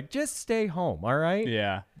all. Like, just stay home, all right?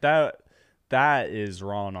 Yeah, that is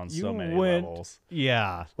wrong on so many levels.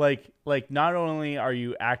 Yeah. Like not only are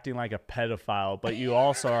you acting like a pedophile, but you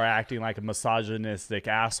also are acting like a misogynistic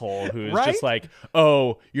asshole who's Right? just like,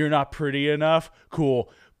 "Oh, you're not pretty enough?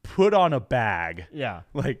 Cool. Put on a bag." Yeah.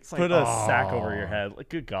 Like, like, put a sack over oh. your head. Like,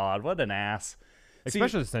 good God, what an ass. See,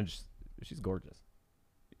 Especially since she's gorgeous.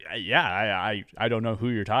 yeah, I don't know who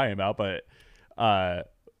you're talking about, but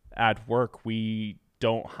at work we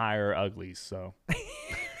don't hire uglies, so.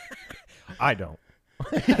 I don't.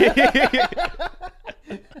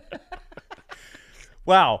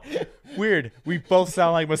 Wow, weird. We both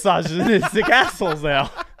sound like misogynistic assholes now.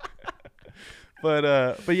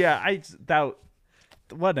 But yeah,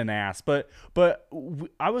 what an ass. But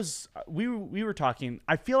we were talking.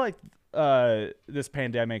 I feel like this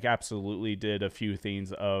pandemic absolutely did a few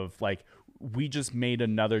things of like, we just made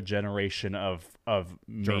another generation of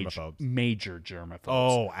Germaphobes. major germaphobes.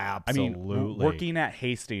 Oh, absolutely. I mean, working at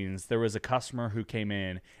Hastings, there was a customer who came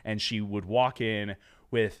in, and she would walk in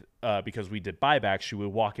with, because we did buybacks, she would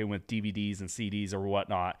walk in with DVDs and CDs or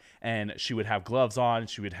whatnot, and she would have gloves on.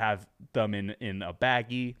 She would have them in a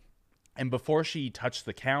baggie. And before she touched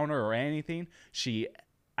the counter or anything, she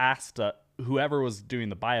asked whoever was doing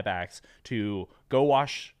the buybacks to go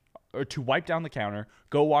wash, or to wipe down the counter,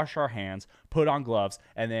 go wash our hands, put on gloves,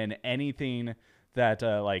 and then anything that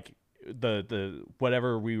like the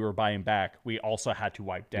whatever we were buying back, we also had to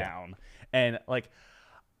wipe down. Yeah. And like,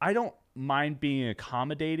 I don't mind being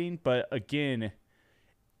accommodating, but again,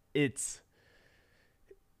 it's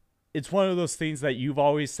one of those things that you've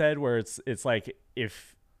always said where it's like,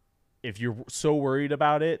 if you're so worried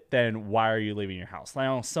about it, then why are you leaving your house?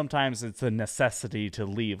 Now, sometimes it's a necessity to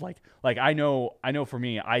leave. Like I know for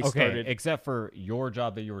me, I started. Except for your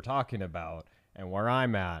job that you were talking about and where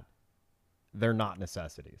I'm at, they're not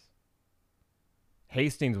necessities.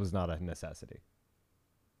 Hastings was not a necessity.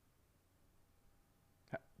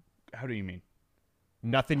 How do you mean?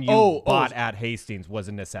 Nothing you bought at Hastings was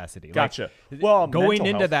a necessity. Gotcha. Like, well, going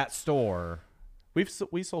into health. that store, we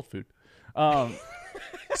sold food.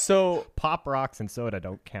 So Pop Rocks and soda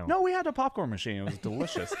don't count. No, we had a popcorn machine. It was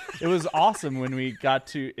delicious. It was awesome when we got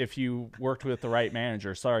to, if you worked with the right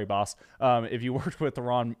manager. Sorry, boss. If you worked with the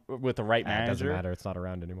right manager, it doesn't matter. It's not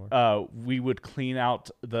around anymore. We would clean out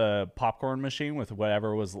the popcorn machine with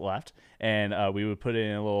whatever was left, and we would put it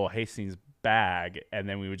in a little Hastings bag, and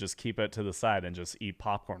then we would just keep it to the side and just eat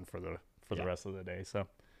popcorn for the rest of the day.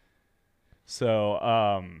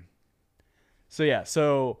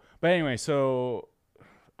 But anyway,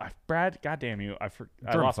 Brad, goddamn you! I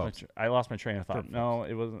lost my train of thought. No,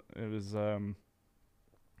 it wasn't. It was.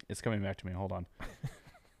 It's coming back to me. Hold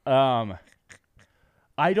on.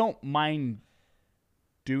 I don't mind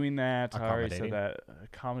doing that. I already said that.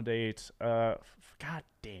 Accommodate. God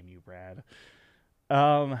damn you, Brad.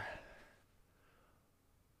 Oh,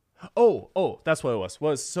 that's what it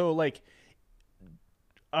was. So like,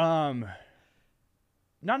 not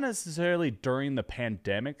necessarily during the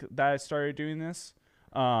pandemic that I started doing this.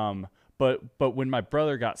 But when my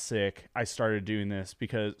brother got sick, I started doing this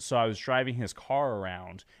because I was driving his car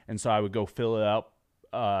around, and so I would go fill it up,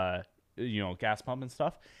 gas pump and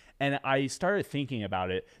stuff. And I started thinking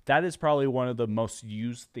about it. That is probably one of the most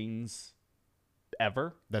used things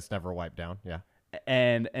ever. That's never wiped down. Yeah.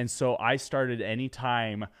 And so I started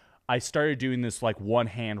doing this like one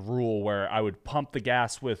hand rule where I would pump the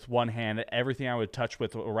gas with one hand, everything I would touch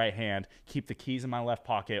with the right hand, keep the keys in my left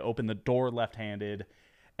pocket, open the door left-handed,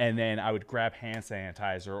 and then I would grab hand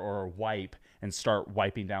sanitizer or a wipe and start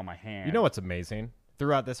wiping down my hand. You know what's amazing?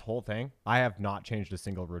 Throughout this whole thing, I have not changed a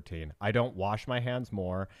single routine. I don't wash my hands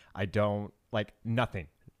more. I don't, like, nothing.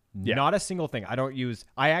 Yeah. Not a single thing.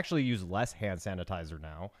 I actually use less hand sanitizer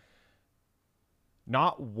now.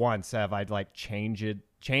 Not once have I like changed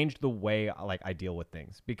the way I deal with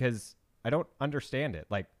things, because I don't understand it.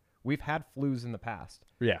 Like, we've had flus in the past.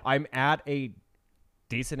 Yeah. I'm at a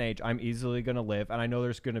decent age. I'm easily going to live. And I know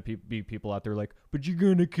there's going to be people out there like, but you're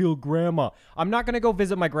going to kill grandma. I'm not going to go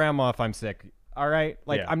visit my grandma if I'm sick. All right.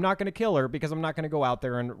 Like, Yeah. I'm not going to kill her because I'm not going to go out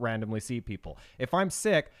there and randomly see people. If I'm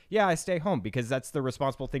sick, yeah, I stay home because that's the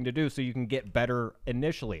responsible thing to do so you can get better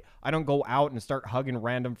initially. I don't go out and start hugging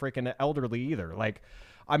random freaking elderly either. Like,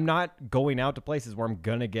 I'm not going out to places where I'm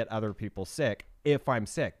going to get other people sick if I'm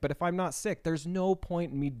sick. But if I'm not sick, there's no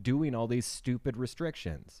point in me doing all these stupid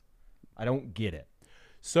restrictions. I don't get it.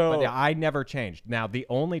 So But I never changed. Now, the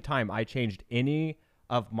only time I changed any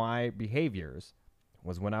of my behaviors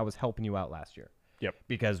was when I was helping you out last year. Yep.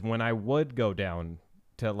 Because when I would go down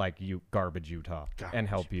to like garbage Utah and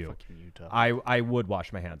help you, fucking Utah. I would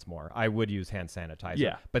wash my hands more. I would use hand sanitizer.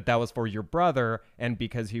 Yeah. But that was for your brother, and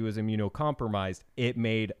because he was immunocompromised, it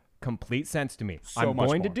made complete sense to me. So I'm much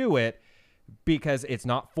going to more. do it because it's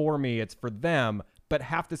not for me, it's for them. But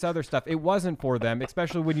half this other stuff, it wasn't for them,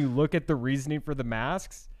 especially when you look at the reasoning for the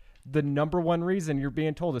masks. The number one reason you're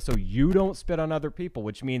being told is so you don't spit on other people,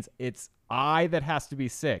 which means it's I that has to be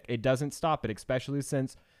sick. It doesn't stop it, especially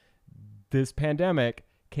since this pandemic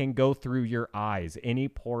can go through your eyes, any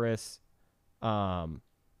porous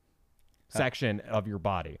section of your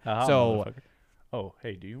body. So, motherfucker. Oh,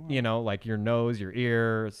 hey, do you want... you know, like your nose, your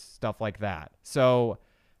ears, stuff like that. So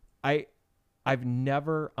I've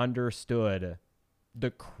never understood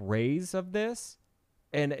the craze of this,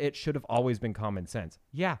 and it should have always been common sense.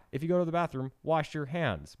 Yeah, if you go to the bathroom, wash your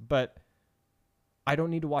hands, but I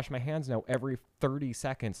don't need to wash my hands now every 30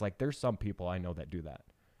 seconds. Like, there's some people I know that do that.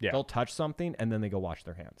 Yeah. They'll touch something and then they go wash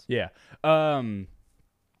their hands. Yeah. And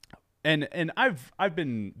I've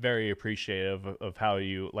been very appreciative of how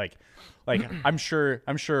you like I'm sure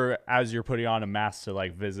as you're putting on a mask to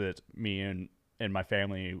like visit me and my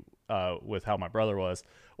family with how my brother was,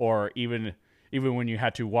 or even when you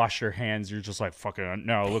had to wash your hands, you're just like, fucking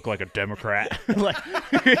no, I look like a Democrat. Like,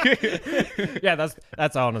 Yeah,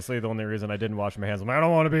 that's honestly the only reason I didn't wash my hands. I'm like, I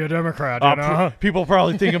don't want to be a Democrat, you know? people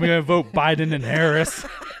probably think I'm gonna vote Biden and Harris.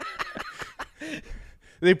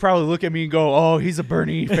 They probably look at me and go, "Oh, he's a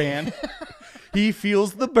Bernie fan. He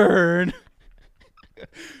feels the burn."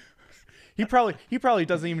 He probably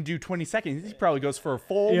doesn't even do 20 seconds. He probably goes for a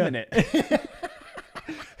full minute.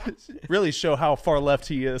 Really show how far left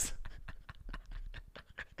he is.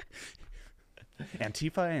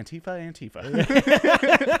 Antifa, Antifa, Antifa.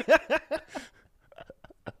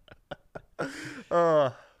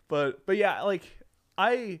 But yeah, like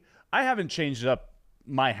I haven't changed up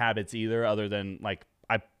my habits either, other than like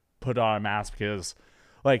I put on a mask because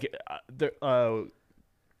like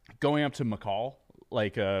going up to McCall,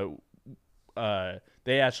 like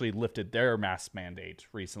they actually lifted their mask mandate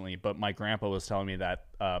recently, but my grandpa was telling me that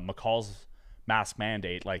McCall's mask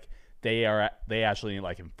mandate, like they actually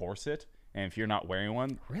like enforce it, and if you're not wearing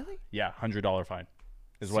one, Really? yeah, $100 fine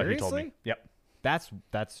is what he told me. Seriously? Yep. That's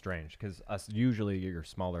strange because us usually your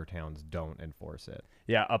smaller towns don't enforce it.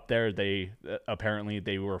 Yeah, up there they apparently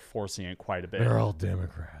they were forcing it quite a bit. They're all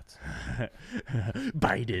Democrats.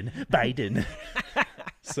 Biden.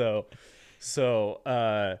 So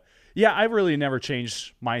yeah, I really never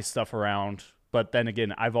changed my stuff around, but then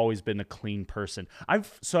again, I've always been a clean person. I've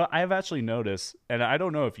actually noticed, and I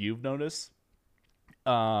don't know if you've noticed,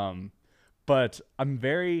 but I'm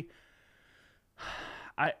very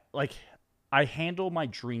I handle my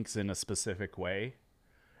drinks in a specific way,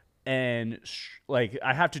 and like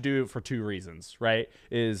I have to do it for two reasons, right?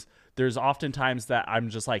 Is there's oftentimes that I'm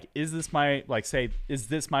just like, is this my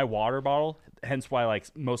water bottle? Hence why like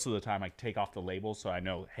most of the time I take off the label so I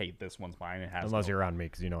know, hey, this one's mine. It has Unless no... you're around me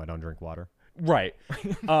because you know I don't drink water. Right.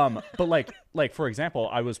 But like for example,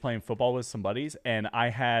 I was playing football with some buddies, and I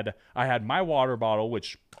had my water bottle,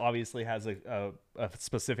 which obviously has a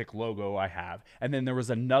specific logo I have, and then there was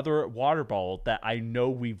another water bottle that I know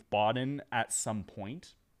we've bought in at some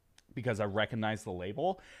point because I recognized the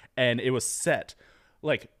label, and it was set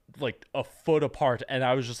like a foot apart, and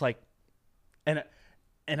I was just like, and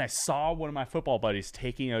I saw one of my football buddies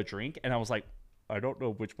taking a drink, and I was like, I don't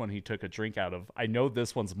know which one he took a drink out of. I know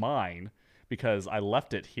this one's mine because I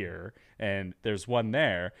left it here and there's one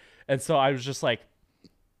there. And so I was just like,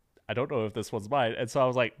 I don't know if this one's mine. And so I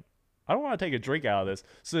was like, I don't want to take a drink out of this.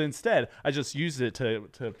 So instead, I just used it to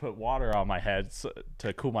put water on my head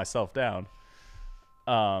to cool myself down.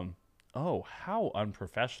 Oh, how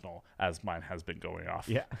unprofessional, as mine has been going off.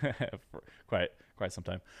 Yeah. For quite some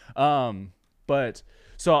time. But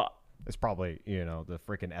so It's probably, you know, the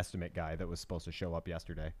freaking estimate guy that was supposed to show up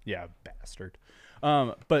yesterday. yeah, bastard.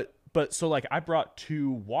 But so like I brought 2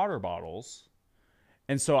 water bottles,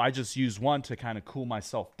 and so I just used one to kind of cool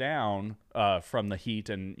myself down from the heat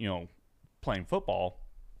and, you know, playing football.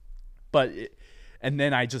 But And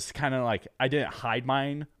then I just kind of like, I didn't hide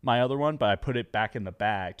my other one, but I put it back in the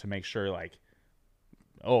bag to make sure like,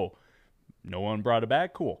 oh, no one brought a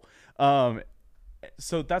bag. Cool.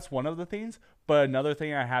 So that's one of the things. But another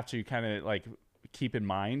thing I have to kind of like keep in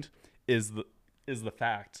mind is the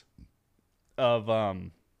fact of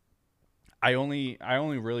I only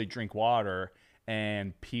really drink water,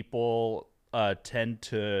 and people tend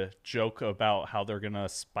to joke about how they're gonna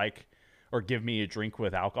spike or give me a drink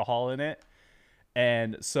with alcohol in it.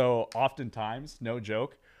 And so oftentimes, no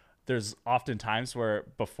joke, there's oftentimes where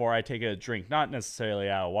before I take a drink, not necessarily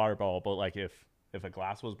out of a water bottle, but like if a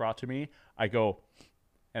glass was brought to me, I go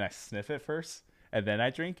and I sniff it first and then I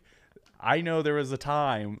drink. I know there was a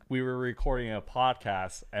time we were recording a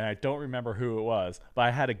podcast and I don't remember who it was, but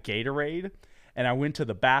I had a Gatorade and I went to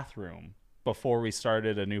the bathroom before we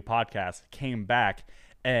started a new podcast, came back,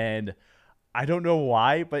 and I don't know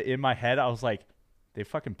why, but in my head I was like, they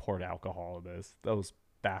fucking poured alcohol in this. Those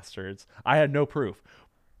bastards. I had no proof.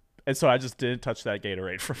 And so I just didn't touch that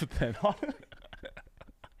Gatorade from then on.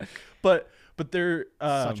 but they're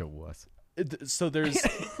Such a wuss. so there's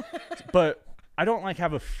but I don't like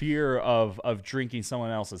have a fear of drinking someone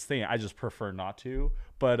else's thing. I just prefer not to.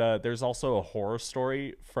 But there's also a horror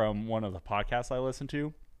story from one of the podcasts I listened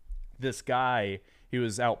to. This guy, he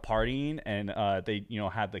was out partying, and they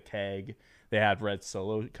had the keg. They had red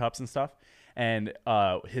Solo cups and stuff. And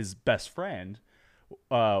his best friend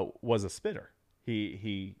was a spitter.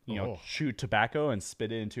 He chewed tobacco and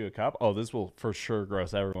spit it into a cup. Oh, this will for sure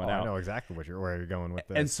gross everyone out. I know exactly where you're going with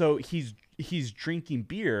this. And so he's drinking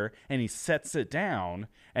beer and he sets it down,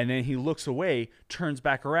 and then he looks away, turns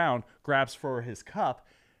back around, grabs for his cup,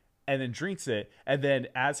 and then drinks it. And then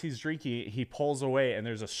as he's drinking, he pulls away, and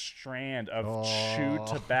there's a strand of chewed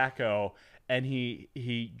tobacco. And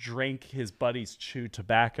he drank his buddy's chewed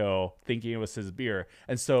tobacco, thinking it was his beer.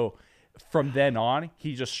 And so from then on,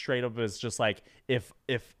 he just straight up is just like, if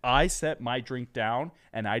I set my drink down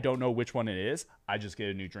and I don't know which one it is, I just get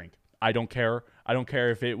a new drink. I don't care. I don't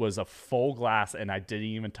care if it was a full glass and I didn't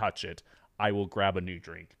even touch it. I will grab a new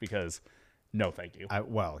drink because no, thank you.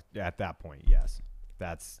 Well, at that point, yes.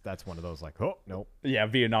 That's one of those like, oh, nope. Yeah,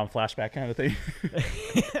 Vietnam flashback kind of thing.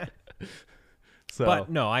 So. But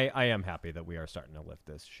no, I am happy that we are starting to lift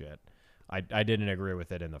this shit. I didn't agree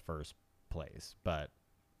with it in the first place, but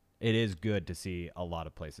it is good to see a lot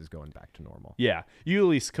of places going back to normal. Yeah, you at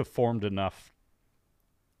least conformed enough.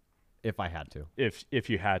 If I had to. If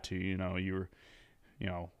you had to, you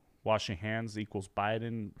were, washing hands equals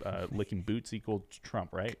Biden, licking boots equals Trump,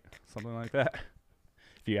 right? Something like that.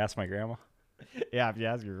 If you ask my grandma. Yeah, if you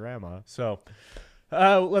ask your grandma. So,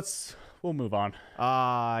 we'll move on.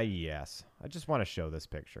 Yes. I just want to show this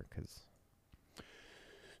picture because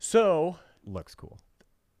looks cool.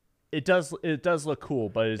 It does look cool,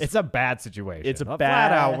 but it's a bad situation. It's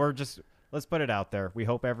flat out. Let's put it out there. We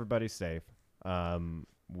hope everybody's safe.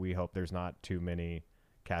 We hope there's not too many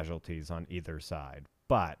casualties on either side,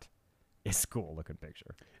 but it's a cool looking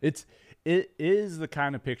picture. It is the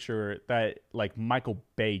kind of picture that like Michael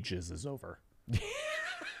Bay jizzes over.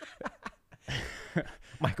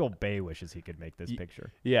 Michael Bay wishes he could make this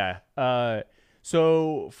picture. Yeah.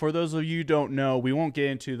 So for those of you who don't know, we won't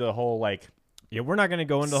get into the whole like. Yeah, we're not going to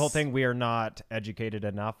go into the whole thing. We are not educated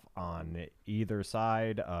enough on either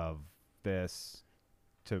side of this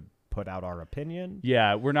to put out our opinion.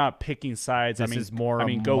 Yeah, we're not picking sides. This is more.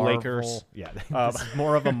 Go Marvel, Lakers. Yeah, this is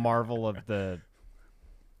more of a marvel of the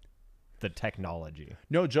technology.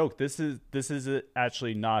 No joke. This is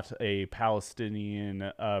actually not a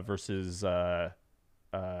Palestinian versus.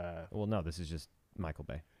 Well, no, this is just Michael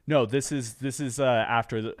Bay. No, this is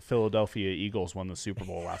after the Philadelphia Eagles won the Super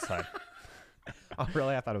Bowl last time. Oh,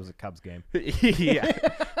 really? I thought it was a Cubs game. Yeah,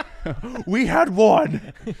 we had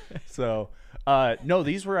one. So, no,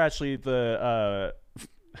 these were actually the.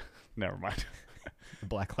 Never mind. The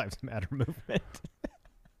Black Lives Matter movement.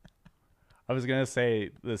 I was gonna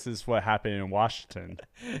say this is what happened in Washington,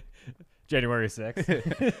 January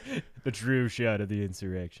 6th. The true shot of the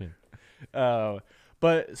insurrection.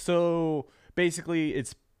 But so basically,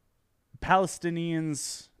 it's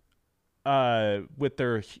Palestinians with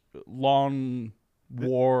their long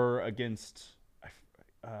war against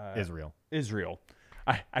Israel.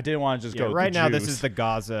 I didn't want to just go right the now. Jews. This is the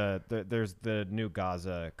Gaza. There's the new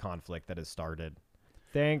Gaza conflict that has started.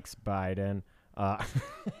 Thanks, Biden.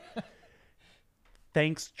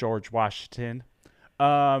 Thanks, George Washington.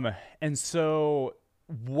 And so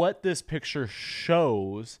what this picture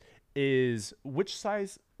shows is which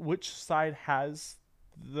side has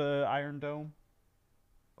the Iron Dome?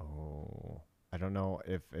 Oh, I don't know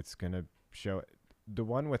if it's going to show the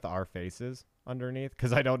one with our faces underneath,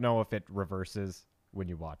 because I don't know if it reverses when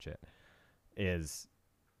you watch it is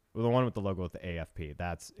the one with the logo with the AFP.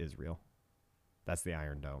 That's Israel. That's the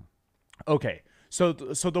Iron Dome. Okay, so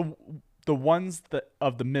the ones that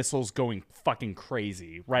of the missiles going fucking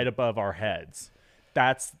crazy right above our heads,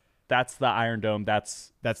 that's the Iron Dome.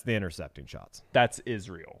 That's the intercepting shots. That's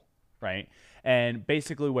Israel, right? And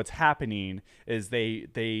basically what's happening is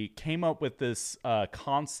they came up with this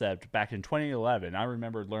concept back in 2011. I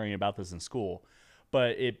remember learning about this in school,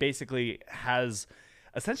 but it basically has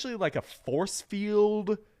essentially like a force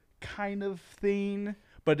field kind of thing,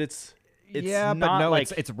 but it's yeah, not but no,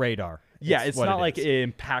 like it's radar. Yeah, it's what not it like is. it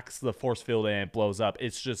impacts the force field and it blows up.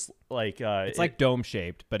 It's just like It's like dome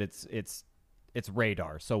shaped, but it's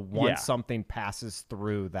radar. So once Yeah. something passes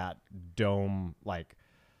through that dome like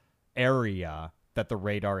area that the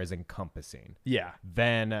radar is encompassing, yeah.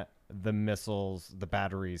 then the missiles, the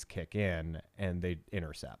batteries kick in and they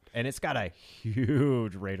intercept. And it's got a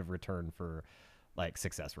huge rate of return for like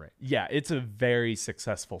success rate. Yeah, it's a very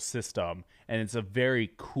successful system and it's a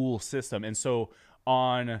very cool system. And so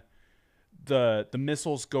on the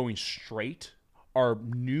missiles going straight are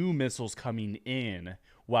new missiles coming in,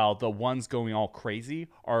 while the ones going all crazy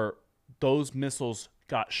are those missiles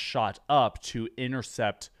got shot up to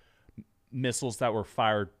intercept missiles that were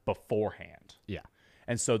fired beforehand. Yeah.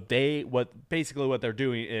 And so what they're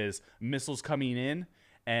doing is missiles coming in,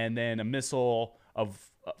 and then a missile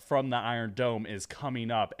from the Iron Dome is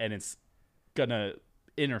coming up, and it's gonna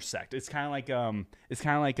intersect. It's kind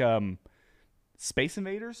of like Space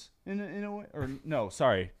Invaders in a way, or no,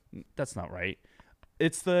 sorry, that's not right.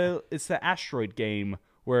 It's the asteroid game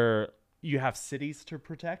where you have cities to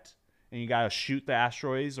protect, and you gotta shoot the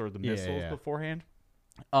asteroids or the missiles beforehand.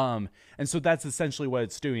 And so that's essentially what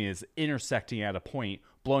it's doing, is intersecting at a point,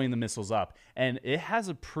 blowing the missiles up, and it has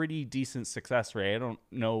a pretty decent success rate. I don't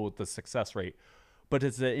know the success rate, but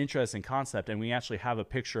it's an interesting concept. And we actually have a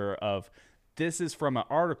picture of this is from an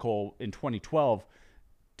article in 2012.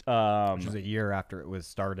 Which was a year after it was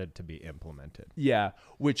started to be implemented. Yeah,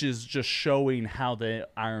 which is just showing how the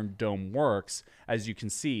Iron Dome works. As you can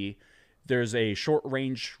see, there's a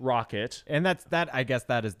short-range rocket. And I guess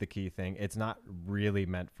that is the key thing. It's not really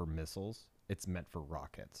meant for missiles. It's meant for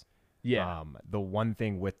rockets. Yeah. The one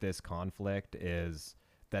thing with this conflict is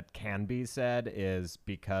that can be said is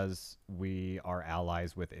because we are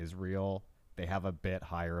allies with Israel, they have a bit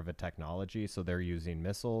higher of a technology, so they're using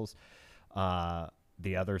missiles.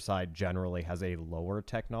 The other side generally has a lower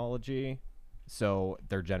technology, so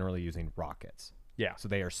they're generally using rockets. Yeah. So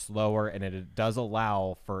they are slower, and it does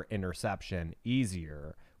allow for interception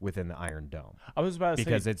easier within the Iron Dome. I was about to say,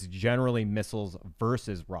 because it's generally missiles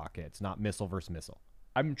versus rockets, not missile versus missile.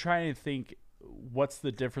 I'm trying to think, what's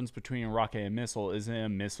the difference between a rocket and a missile? Isn't a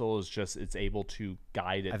missile is just it's able to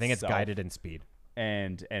guide itself? I think it's guided in speed.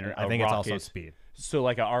 And I think it's also speed. So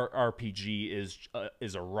like a RPG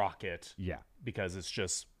is a rocket. Yeah. Because it's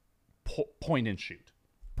just point and shoot.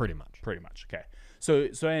 Pretty much. Okay.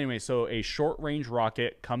 So anyway, so a short range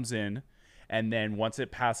rocket comes in, and then once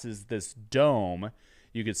it passes this dome,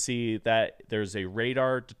 you can see that there's a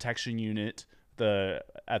radar detection unit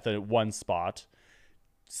at the one spot,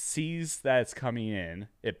 sees that it's coming in,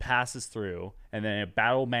 it passes through, and then a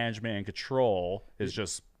battle management and control is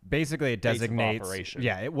just basically it base of designates operation.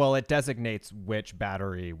 Yeah, it designates which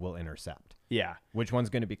battery will intercept. Yeah. Which one's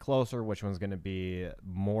going to be closer, which one's going to be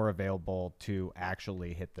more available to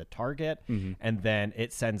actually hit the target, and then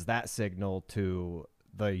it sends that signal to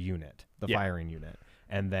the unit, the firing unit,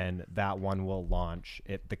 and then that one will launch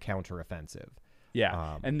the counteroffensive.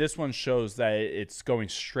 Yeah. And this one shows that it's going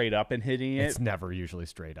straight up and hitting it. It's never usually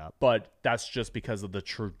straight up. But that's just because of the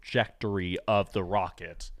trajectory of the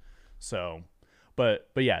rocket. So, but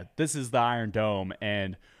yeah, this is the Iron Dome,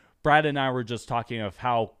 and Brad and I were just talking of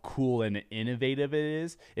how cool and innovative it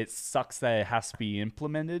is. It sucks that it has to be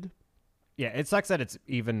implemented. Yeah, it sucks that it's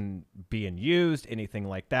even being used, anything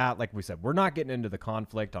like that. Like we said, we're not getting into the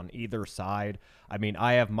conflict on either side. I mean,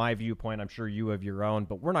 I have my viewpoint. I'm sure you have your own,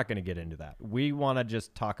 but we're not going to get into that. We want to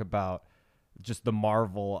just talk about just the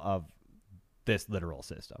marvel of this literal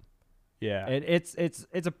system. Yeah. It's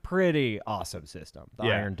a pretty awesome system. The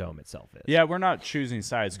Iron Dome itself is. Yeah, we're not choosing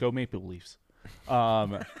sides. Go Maple Leafs.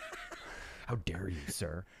 How dare you,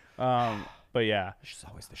 sir? But yeah, It's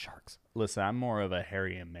always the Sharks. listen, I'm more of a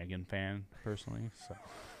Harry and Meghan fan personally. So,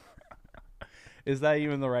 is that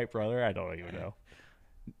even the right brother? I don't even know.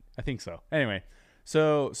 I think so. Anyway,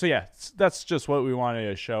 so yeah, that's just what we wanted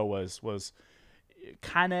to show was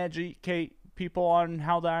kind of educate people on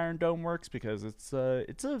how the Iron Dome works, because it's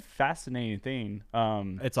a fascinating thing.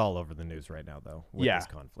 It's all over the news right now, though. With this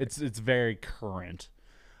conflict. it's very current.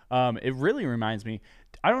 It really reminds me.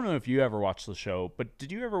 I don't know if you ever watched the show, but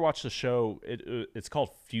did you ever watch the show? It's called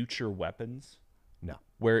Future Weapons, No.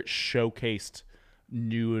 where it showcased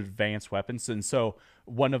new advanced weapons. And so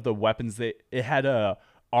one of the weapons that it had a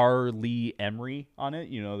R. Lee Emery on it.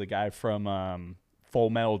 You know, the guy from Full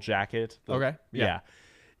Metal Jacket. Okay, yeah.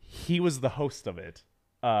 He was the host of it.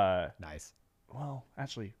 Nice. Well,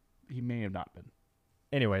 actually, he may have not been.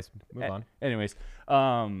 Anyways, move on. Anyways,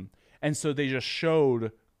 and so they just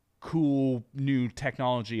showed cool new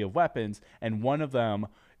technology of weapons, and one of them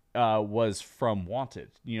was from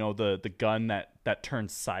Wanted. You know, the gun that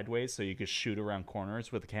turns sideways so you could shoot around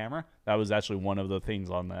corners with the camera. That was actually one of the things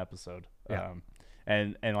on the episode. Yeah.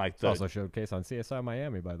 And like It's also showcased on CSI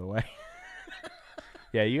Miami, by the way.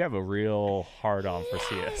 yeah, you have a real hard on for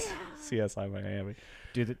CSI Miami.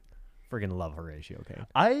 Dude, friggin' love Horatio Kane.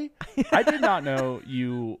 I did not know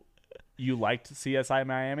you liked CSI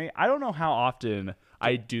Miami. I don't know how often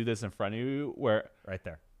I do this in front of you where Right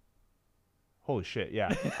there. holy shit,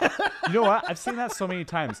 yeah. You know what? I've seen that so many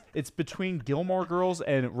times. It's between Gilmore Girls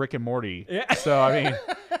and Rick and Morty. Yeah. So I mean,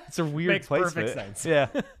 it's a weird Makes placement. perfect sense.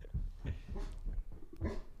 Yeah.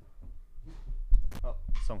 Oh,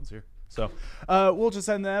 someone's here. So we'll just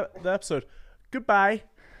end the episode. Goodbye.